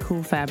some really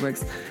cool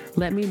fabrics,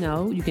 let me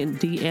know. You can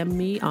DM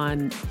me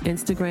on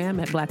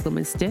Instagram at Black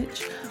Women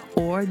Stitch,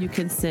 or you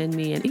can send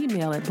me an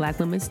email at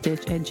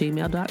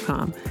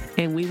blackwomenstitch@gmail.com,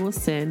 and we will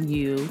send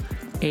you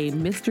a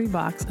mystery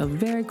box of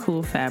very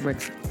cool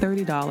fabrics,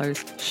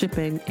 $30,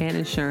 shipping and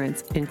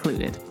insurance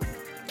included.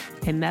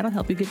 And that'll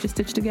help you get your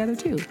stitch together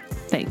too.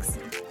 Thanks.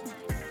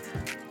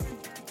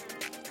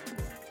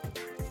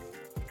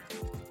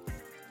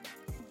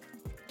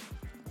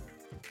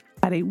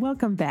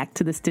 Welcome back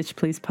to the Stitch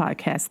Please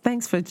podcast.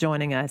 Thanks for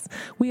joining us.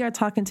 We are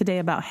talking today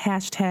about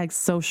hashtag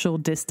social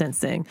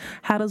distancing.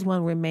 How does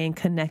one remain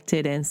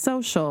connected and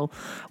social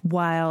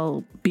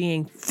while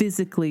being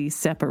physically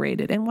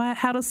separated? And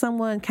how does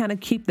someone kind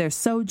of keep their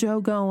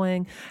sojo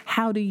going?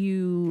 How do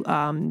you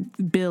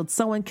build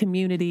sewing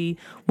community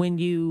when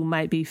you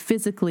might be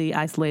physically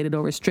isolated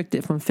or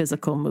restricted from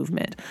physical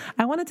movement?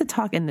 I wanted to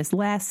talk in this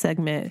last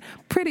segment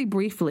pretty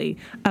briefly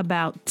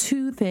about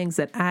two things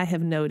that I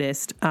have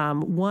noticed.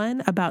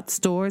 One, about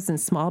stores and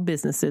small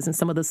businesses and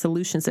some of the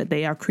solutions that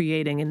they are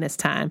creating in this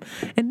time.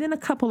 And then a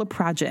couple of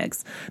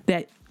projects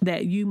that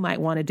you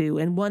might want to do,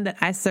 and one that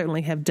I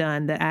certainly have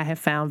done that I have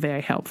found very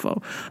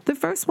helpful. The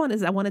first one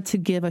is I wanted to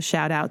give a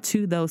shout out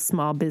to those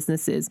small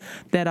businesses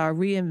that are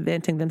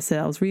reinventing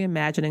themselves,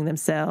 reimagining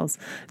themselves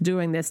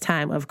during this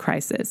time of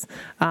crisis.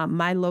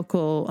 My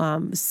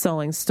local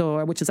sewing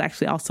store, which is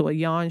actually also a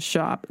yarn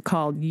shop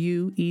called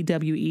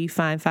UEWE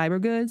Fine Fiber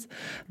Goods,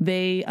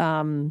 they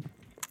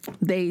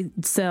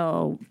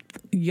sell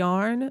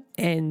yarn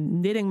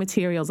and knitting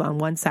materials on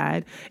one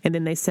side, and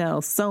then they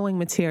sell sewing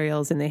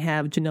materials, and they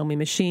have Janome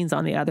machines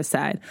on the other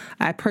side.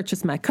 I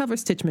purchased my cover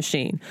stitch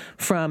machine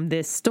from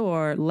this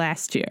store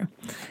last year,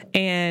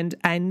 and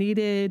I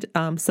needed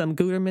some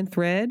Gutermann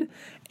thread,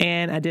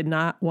 and I did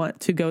not want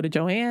to go to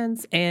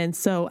Joann's, and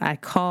so I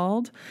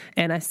called,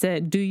 and I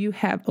said,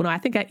 I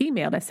think I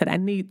emailed. I said, I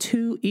need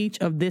 2 each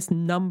of this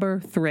number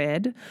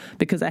thread,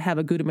 because I have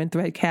a Gutermann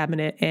thread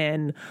cabinet,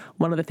 and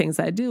one of the things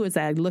I do is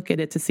I look at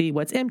it to see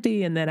what's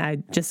empty, and then I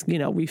just,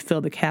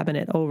 refill the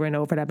cabinet over and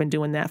over, and I've been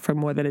doing that for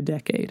more than a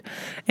decade.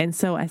 And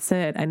so I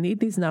said, I need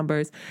these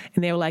numbers,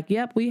 and they were like,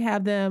 yep, we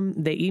have them.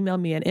 They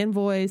emailed me an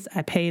invoice.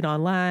 I paid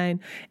online,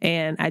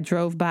 and I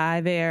drove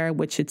by there,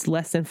 which it's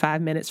less than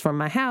 5 minutes from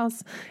my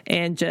house,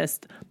 and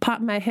just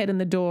popped my head in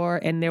the door,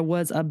 and there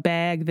was a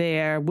bag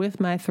there with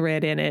my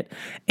thread in it,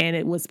 and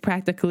it was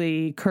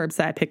practically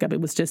curbside pickup.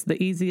 It was just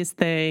the easiest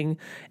thing,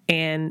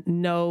 and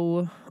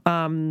no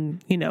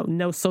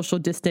social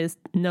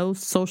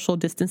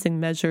distancing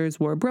measures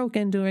were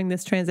broken during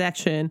this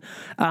transaction.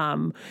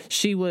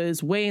 She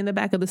was way in the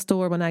back of the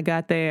store when I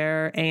got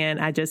there, and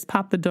I just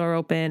popped the door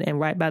open, and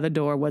right by the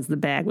door was the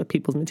bag with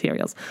people's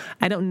materials.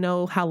 I don't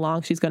know how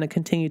long she's going to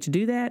continue to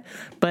do that,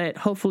 but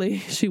hopefully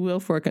she will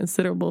for a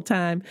considerable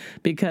time,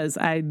 because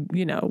I,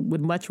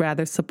 would much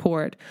rather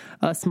support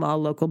a small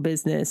local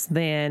business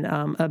than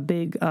a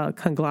big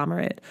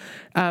conglomerate.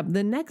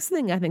 The next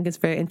thing I think is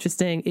very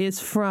interesting is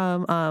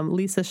from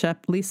Lisa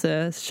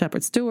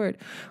Shepard Stewart,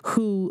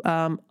 who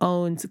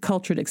owns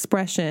Cultured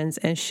Expressions,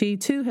 and she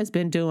too has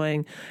been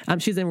doing,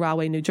 she's in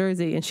Rahway, New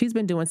Jersey, and she's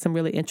been doing some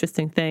really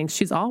interesting things.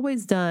 She's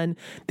always done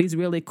these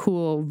really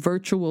cool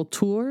virtual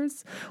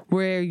tours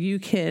where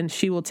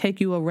she will take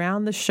you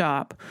around the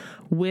shop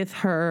with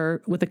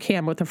a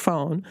camera, with her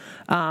phone,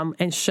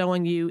 and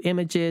showing you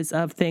images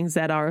of things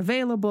that are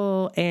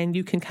available, and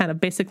you can kind of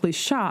basically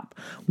shop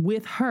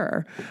with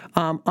her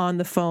on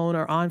the phone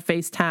or on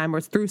FaceTime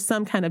or through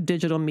some kind of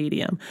digital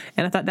medium.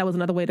 And I thought that was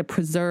another way to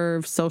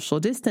preserve social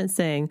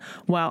distancing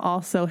while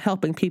also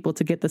helping people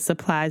to get the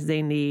supplies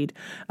they need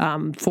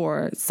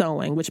for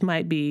sewing, which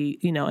might be,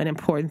 an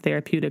important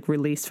therapeutic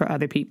release for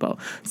other people.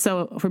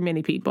 So for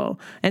many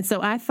people. And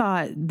so I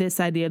thought this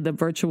idea of the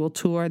virtual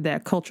tour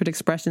that Cultured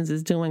Expressions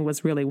is doing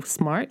was really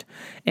smart,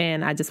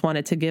 and I just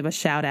wanted to give a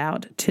shout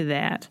out to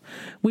that.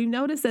 We've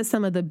noticed that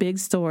some of the big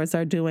stores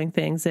are doing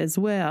things as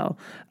well.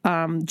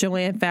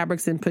 Joann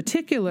Fabrics in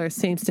particular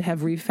seems to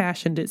have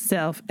refashioned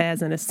itself as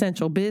is an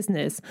essential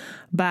business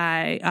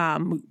by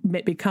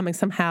becoming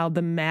somehow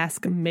the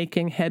mask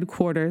making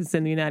headquarters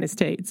in the United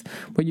States,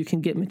 where you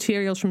can get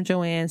materials from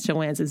Joann's.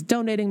 Joann's is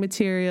donating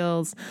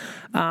materials.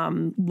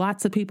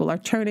 Lots of people are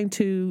turning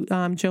to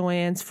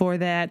Joann's for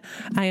that.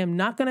 I am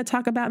not going to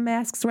talk about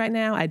masks right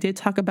now. I did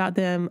talk about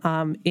them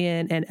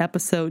in an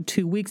episode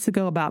 2 weeks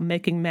ago about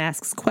making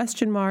masks ?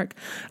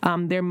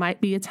 There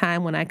might be a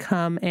time when I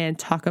come and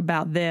talk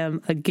about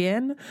them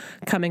again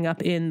coming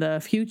up in the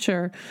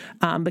future,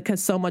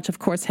 because so much, of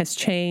course, has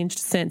changed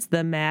since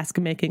the mask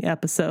making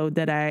episode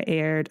that I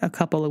aired a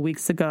couple of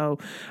weeks ago.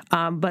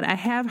 But I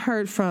have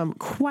heard from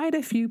quite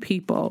a few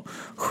people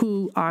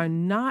who are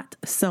not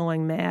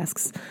sewing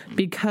masks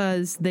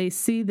because they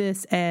see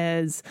this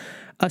as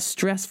a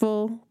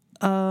stressful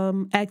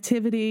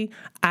activity.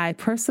 I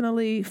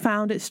personally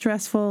found it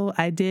stressful.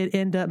 I did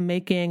end up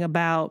making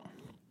about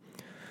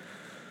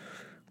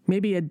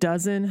maybe a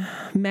dozen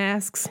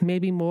masks,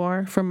 maybe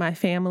more, from my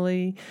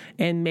family,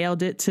 and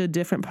mailed it to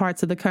different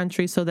parts of the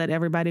country so that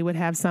everybody would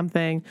have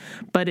something.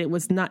 But it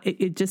was not,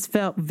 it just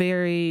felt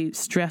very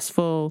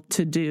stressful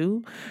to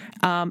do.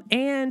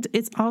 And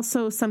it's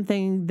also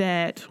something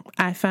that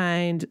I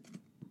find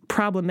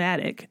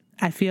problematic.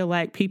 I feel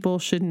like people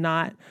should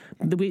not,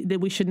 that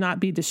we should not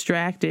be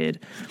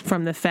distracted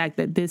from the fact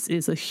that this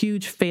is a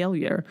huge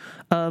failure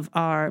of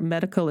our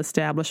medical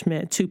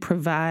establishment to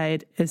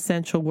provide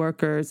essential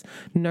workers,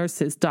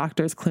 nurses,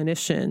 doctors,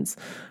 clinicians,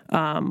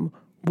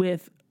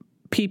 with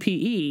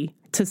PPE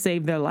to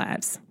save their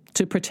lives,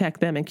 to protect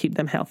them and keep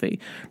them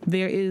healthy.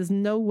 There is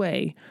no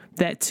way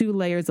that 2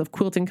 layers of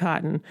quilting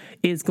cotton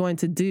is going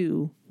to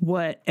do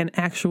what an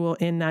actual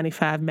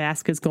N95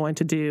 mask is going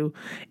to do.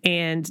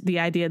 And the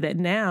idea that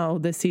now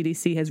the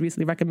CDC has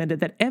recently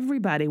recommended that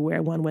everybody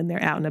wear one when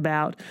they're out and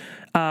about.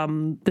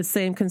 The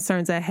same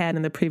concerns I had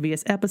in the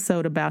previous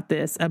episode about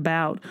this,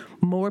 about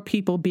more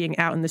people being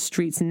out in the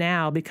streets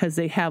now because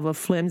they have a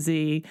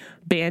flimsy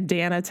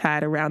bandana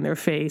tied around their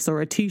face or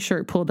a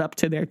T-shirt pulled up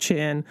to their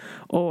chin,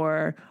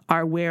 or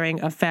are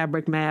wearing a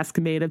fabric mask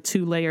made of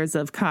 2 layers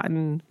of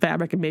cotton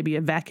fabric and maybe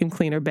a vacuum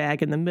cleaner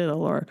bag in the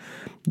middle, or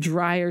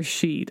dryer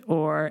sheet,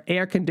 or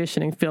air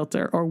conditioning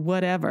filter, or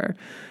whatever,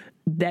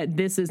 that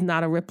this is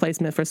not a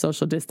replacement for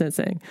social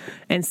distancing.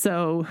 And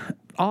so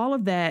all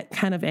of that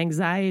kind of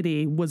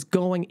anxiety was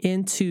going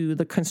into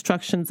the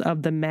constructions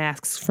of the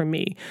masks for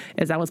me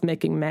as I was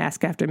making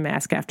mask after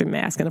mask after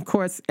mask. And of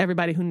course,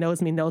 everybody who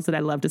knows me knows that I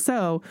love to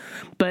sew,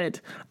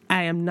 but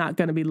I am not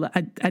going to be,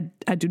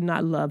 I do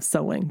not love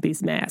sewing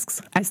these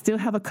masks. I still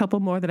have a couple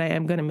more that I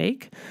am going to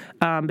make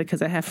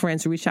because I have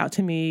friends who reach out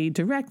to me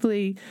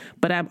directly,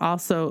 but I'm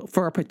also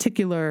for a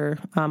particular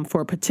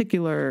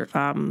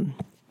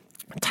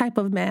type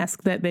of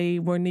mask that they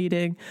were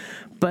needing.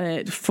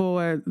 But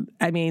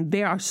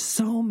there are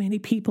so many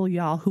people,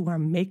 y'all, who are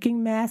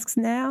making masks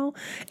now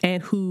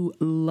and who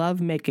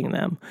love making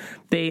them.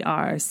 They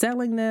are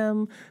selling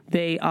them.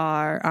 They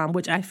are,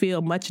 which I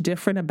feel much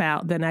different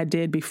about than I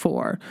did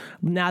before.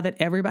 Now that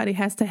everybody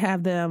has to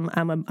have them,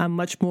 I'm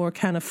much more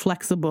kind of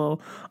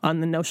flexible on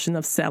the notion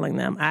of selling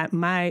them.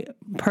 My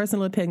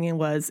personal opinion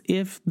was,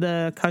 if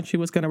the country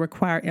was going to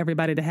require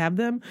everybody to have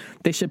them,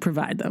 they should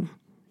provide them.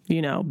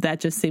 That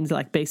just seems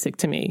like basic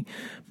to me.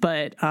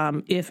 But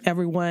if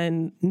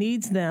everyone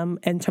needs them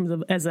in terms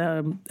of as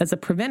a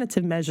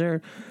preventative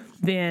measure,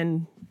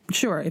 then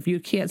sure, if you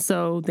can't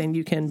sew, then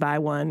you can buy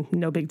one,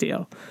 no big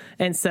deal.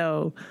 And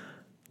so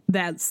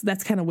that's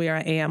kind of where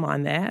I am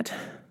on that.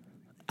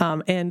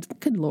 And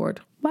good Lord,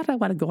 why did I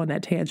want to go on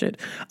that tangent?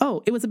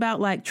 Oh, it was about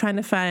like trying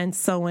to find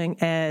sewing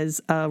as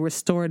a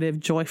restorative,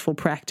 joyful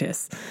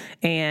practice.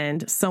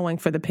 And sewing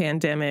for the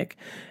pandemic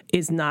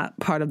is not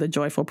part of the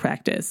joyful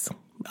practice,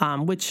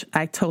 which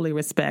I totally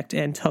respect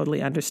and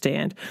totally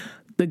understand.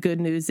 The good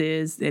news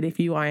is that if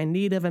you are in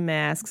need of a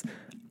mask,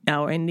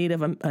 or in need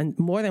of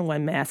more than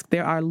one mask,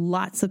 there are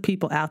lots of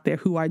people out there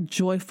who are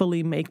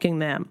joyfully making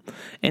them.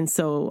 And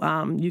so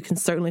you can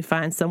certainly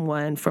find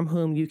someone from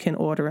whom you can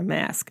order a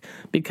mask,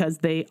 because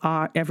they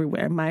are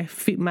everywhere. My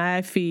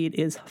feed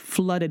is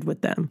flooded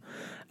with them.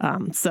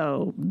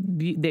 So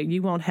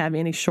you won't have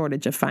any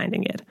shortage of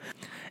finding it.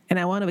 And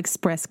I want to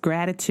express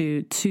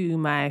gratitude to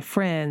my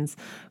friends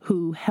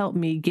who helped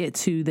me get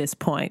to this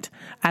point.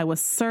 I was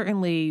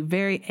certainly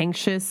very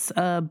anxious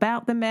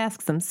about the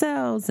masks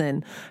themselves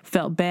and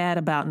felt bad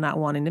about not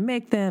wanting to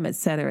make them, et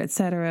cetera, et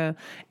cetera.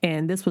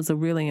 And this was a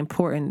really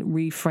important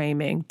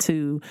reframing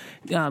to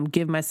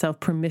give myself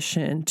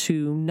permission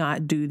to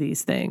not do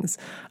these things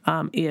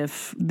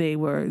if they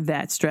were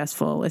that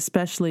stressful,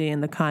 especially in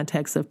the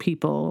context of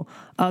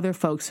other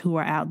folks who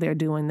are out there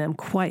doing them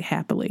quite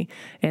happily.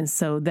 And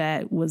so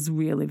that was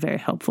really very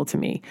helpful to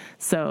me.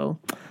 So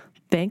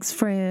thanks,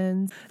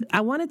 friends.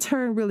 I want to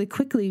turn really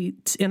quickly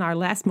in our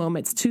last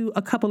moments to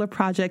a couple of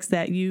projects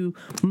that you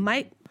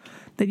might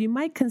that you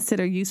might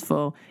consider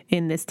useful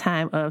in this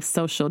time of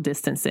social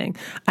distancing.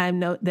 I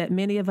note that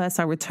many of us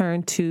are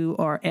returned to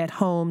or at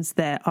homes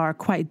that are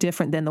quite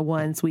different than the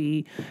ones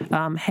we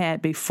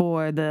had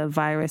before the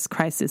virus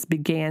crisis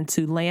began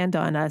to land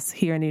on us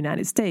here in the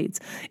United States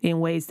in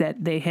ways that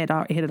it had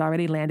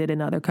already landed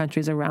in other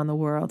countries around the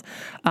world.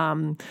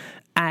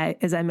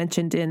 As I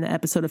mentioned in the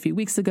episode a few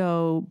weeks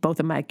ago, both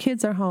of my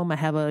kids are home. I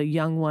have a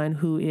young one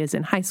who is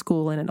in high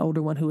school and an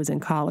older one who is in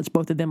college.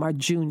 Both of them are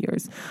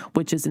juniors,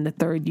 which is in the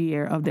third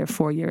year of their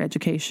 4-year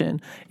education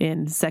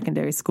in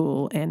secondary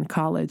school and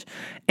college.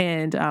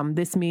 And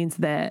this means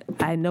that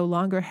I no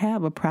longer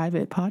have a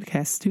private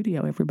podcast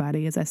studio,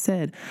 everybody. As I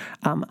said,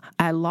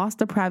 I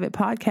lost a private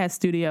podcast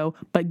studio,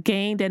 but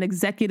gained an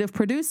executive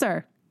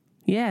producer.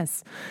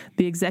 Yes,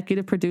 the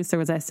executive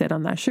producer, as I said,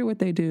 I'm not sure what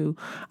they do.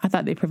 I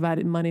thought they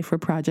provided money for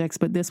projects,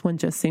 but this one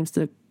just seems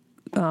to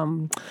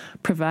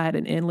provide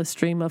an endless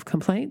stream of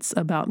complaints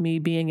about me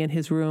being in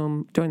his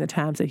room during the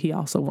times that he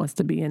also wants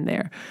to be in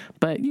there.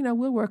 But,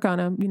 we'll work on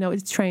him.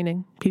 It's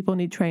training. People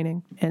need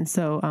training. And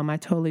so I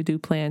totally do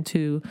plan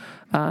to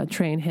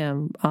train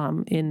him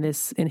in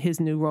his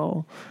new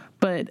role.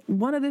 But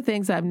one of the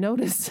things I've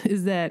noticed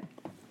is that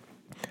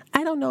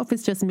I don't know if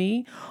it's just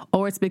me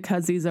or it's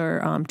because these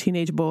are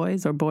teenage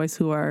boys or boys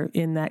who are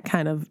in that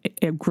kind of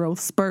a growth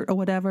spurt or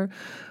whatever,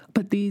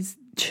 but these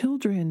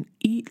children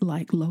eat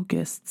like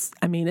locusts.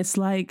 I mean, it's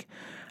like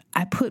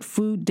I put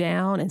food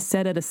down and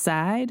set it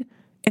aside,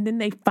 and then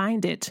they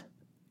find it,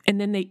 and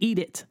then they eat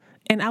it.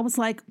 And I was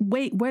like,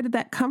 wait, where did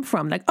that come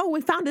from? Like, oh,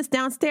 we found this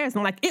downstairs.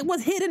 And I'm like, it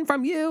was hidden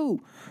from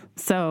you.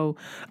 So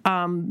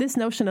this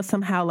notion of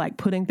somehow like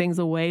putting things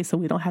away so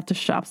we don't have to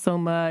shop so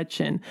much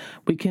and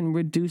we can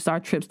reduce our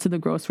trips to the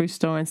grocery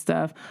store and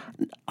stuff,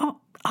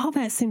 all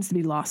that seems to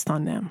be lost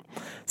on them.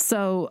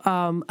 So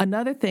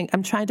another thing,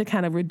 I'm trying to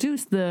kind of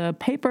reduce the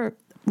paper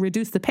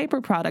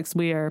products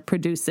we are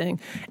producing.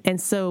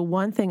 And so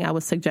one thing I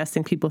was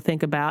suggesting people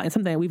think about, and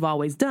something that we've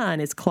always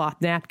done, is cloth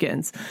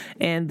napkins.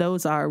 And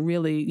those are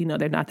really,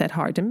 they're not that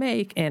hard to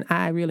make. And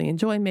I really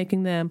enjoy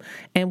making them.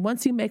 And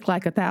once you make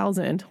like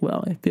 1,000,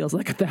 well, it feels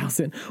like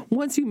 1,000.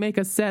 Once you make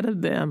a set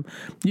of them,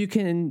 you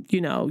can,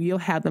 you'll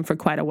have them for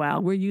quite a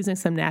while. We're using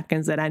some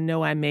napkins that I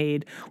know I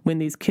made when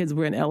these kids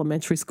were in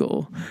elementary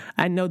school.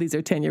 I know these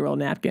are 10-year-old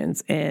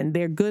napkins, and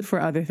they're good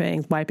for other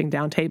things, wiping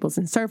down tables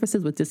and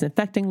surfaces with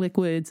disinfecting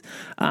liquid.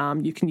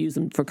 You can use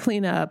them for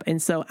cleanup.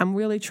 And so I'm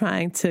really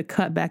trying to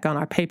cut back on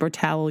our paper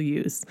towel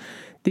use.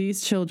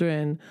 These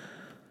children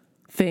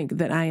think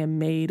that I am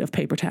made of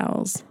paper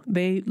towels.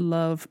 They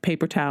love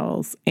paper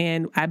towels.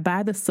 And I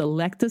buy the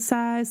Selecta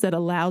size that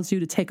allows you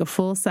to take a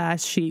full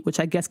size sheet, which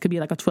I guess could be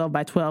like a 12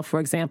 by 12,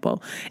 for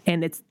example,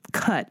 and it's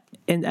cut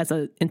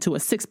into a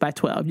 6 by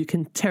 12. You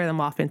can tear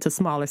them off into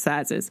smaller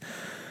sizes.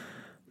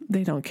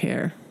 They don't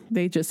care.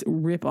 They just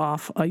rip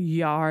off a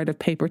yard of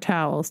paper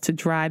towels to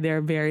dry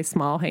their very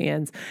small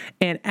hands.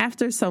 And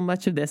after so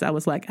much of this, I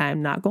was like, I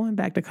am not going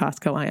back to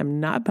Costco. I am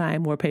not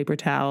buying more paper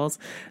towels.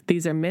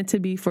 These are meant to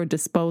be for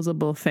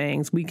disposable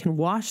things. We can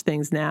wash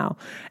things now.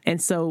 And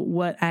so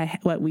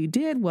what we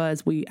did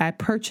was I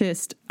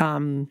purchased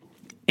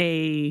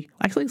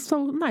actually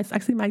so nice.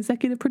 Actually, my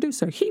executive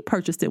producer, he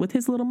purchased it with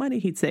his little money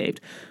he'd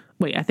saved.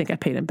 Wait, I think I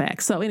paid him back.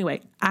 So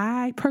anyway,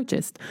 I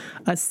purchased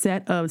a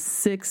set of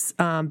 6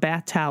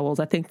 bath towels,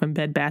 I think from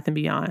Bed Bath &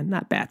 Beyond.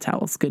 Not bath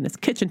towels, goodness,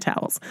 kitchen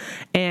towels.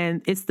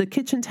 And it's the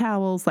kitchen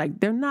towels,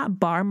 like they're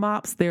not bar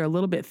mops. They're a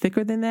little bit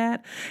thicker than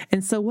that.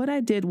 And so what I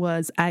did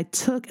was I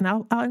took, and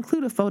I'll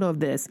include a photo of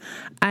this,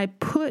 I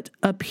put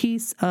a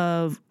piece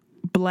of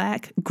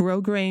black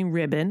grosgrain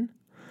ribbon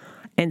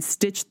and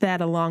stitched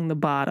that along the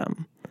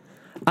bottom.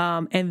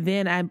 And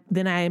then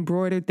I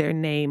embroidered their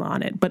name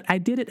on it, but I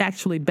did it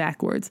actually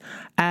backwards.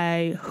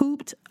 I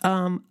hooped,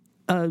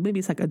 maybe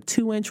it's like a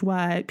 2-inch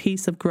wide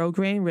piece of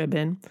grosgrain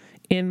ribbon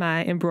in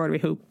my embroidery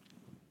hoop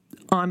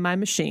on my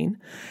machine,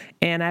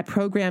 and I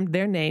programmed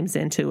their names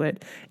into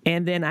it.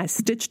 And then I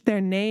stitched their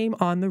name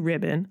on the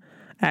ribbon.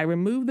 I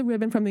removed the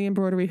ribbon from the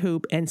embroidery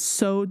hoop and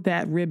sewed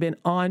that ribbon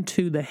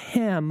onto the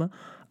hem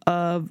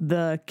of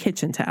the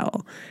kitchen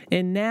towel.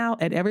 And now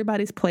at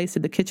everybody's place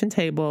at the kitchen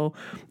table,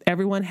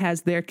 everyone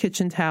has their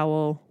kitchen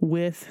towel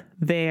with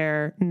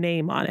their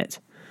name on it.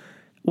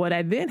 What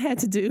I then had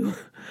to do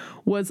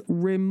was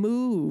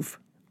remove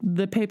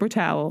the paper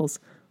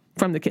towels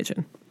from the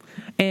kitchen.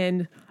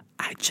 And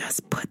I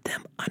just put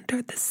them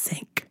under the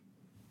sink.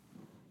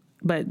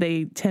 But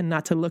they tend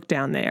not to look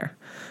down there.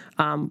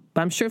 But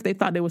I'm sure if they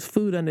thought there was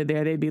food under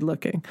there, they'd be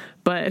looking.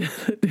 But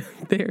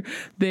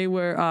they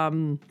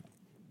were...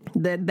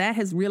 That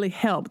has really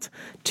helped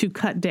to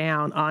cut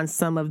down on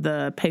some of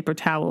the paper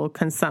towel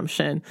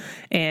consumption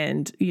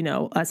and,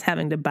 us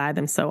having to buy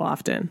them so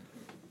often.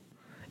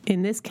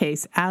 In this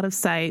case, out of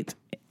sight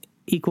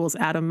equals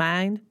out of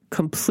mind.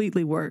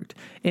 completely worked.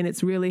 And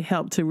it's really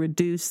helped to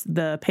reduce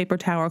the paper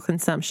towel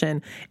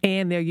consumption.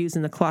 And they're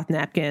using the cloth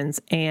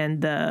napkins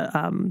and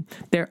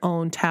their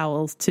own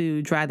towels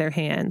to dry their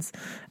hands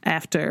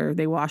after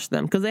they wash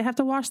them, because they have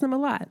to wash them a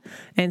lot.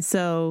 And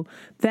so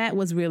that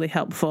was really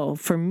helpful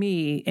for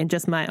me and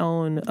just my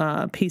own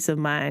peace of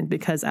mind,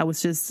 because I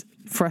was just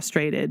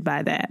frustrated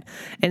by that.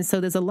 And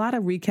so there's a lot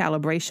of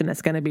recalibration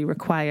that's going to be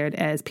required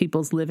as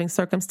people's living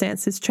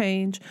circumstances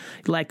change,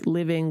 like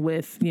living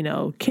with,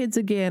 kids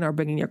again, or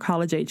bringing your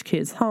college age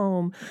kids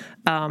home,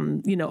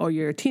 or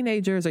your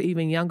teenagers or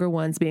even younger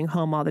ones being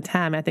home all the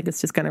time. I think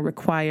it's just going to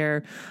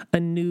require a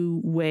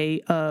new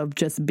way of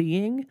just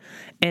being.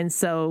 And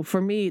so for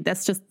me,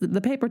 that's just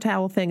the paper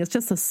towel thing. It's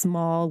just a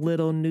small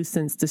little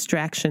nuisance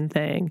distraction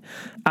thing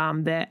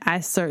that I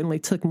certainly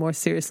took more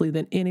seriously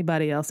than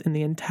anybody else in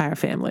the entire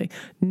family.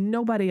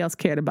 Nobody else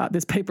cared about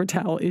this paper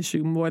towel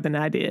issue more than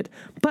I did.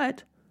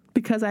 But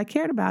because I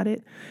cared about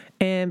it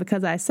and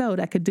because I sewed,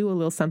 I could do a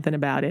little something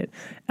about it.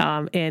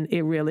 And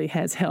it really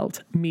has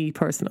helped me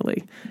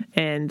personally.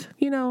 And,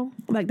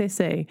 like they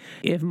say,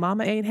 if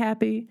mama ain't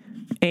happy,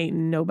 ain't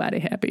nobody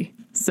happy.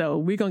 So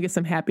we're going to get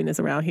some happiness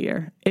around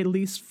here, at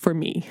least for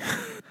me.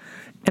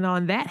 And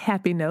on that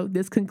happy note,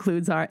 this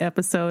concludes our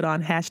episode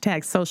on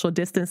 #social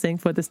distancing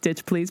for the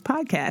Stitch Please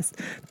podcast.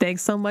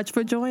 Thanks so much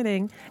for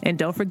joining. And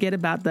don't forget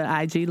about the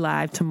IG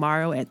Live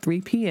tomorrow at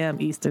 3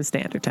 p.m. Eastern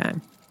Standard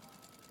Time.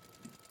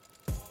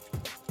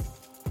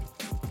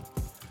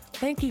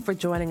 Thank you for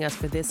joining us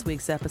for this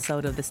week's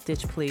episode of the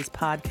Stitch Please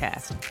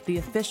podcast, the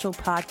official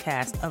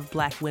podcast of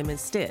Black Women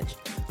Stitch,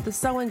 the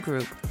sewing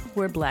group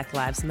where Black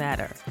Lives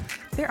Matter.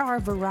 There are a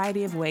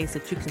variety of ways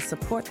that you can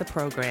support the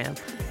program,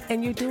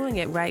 and you're doing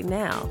it right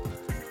now.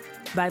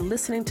 By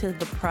listening to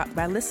the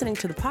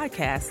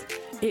podcast,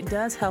 it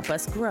does help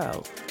us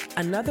grow.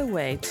 Another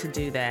way to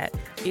do that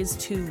is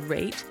to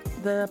rate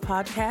the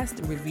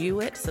podcast,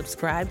 review it,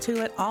 subscribe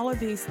to it. All of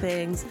these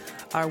things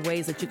are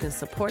ways that you can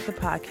support the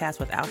podcast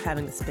without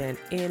having to spend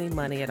any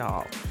money at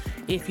all.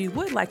 If you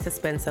would like to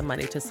spend some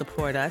money to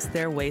support us,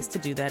 there are ways to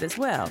do that as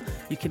well.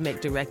 You can make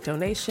direct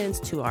donations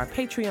to our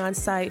Patreon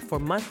site for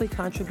monthly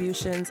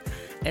contributions,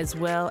 as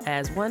well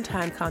as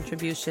one-time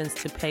contributions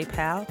to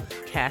PayPal,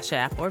 Cash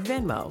App, or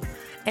Venmo.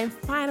 And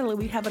finally,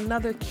 we have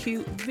another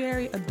cute,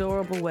 very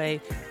adorable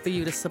way for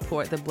you to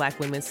support the Black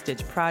Women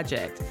Stitch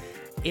Project.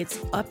 It's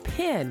a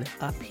pin,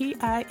 a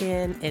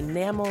PIN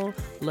enamel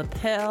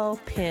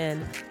lapel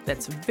pin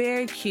that's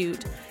very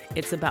cute.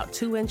 It's about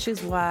 2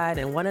 inches wide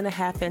and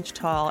 1.5 inch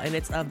tall, and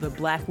it's of the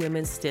Black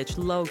Women Stitch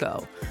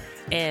logo.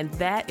 And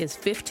that is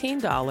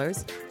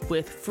 $15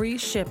 with free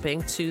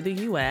shipping to the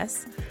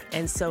U.S.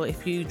 And so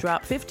if you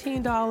drop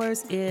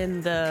 $15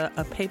 in the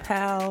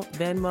PayPal,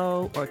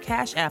 Venmo, or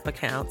Cash App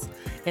accounts,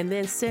 and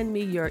then send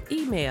me your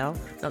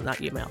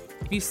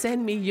if you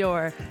send me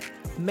your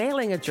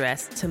mailing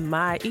address to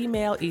my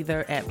email,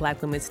 either at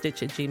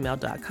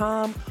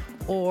blackwomenstitch@gmail.com,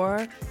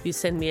 or you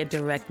send me a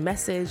direct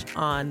message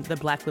on the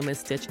Black Women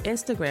Stitch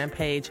Instagram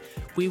page,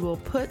 we will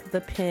put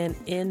the pin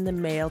in the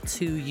mail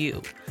to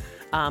you.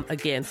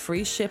 Again,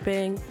 free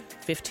shipping,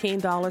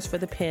 $15 for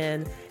the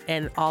pin,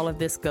 and all of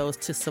this goes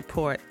to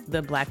support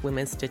the Black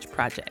Women Stitch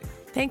Project.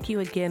 Thank you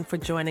again for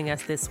joining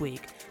us this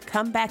week.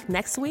 Come back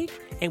next week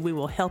and we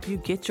will help you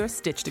get your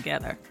stitch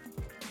together.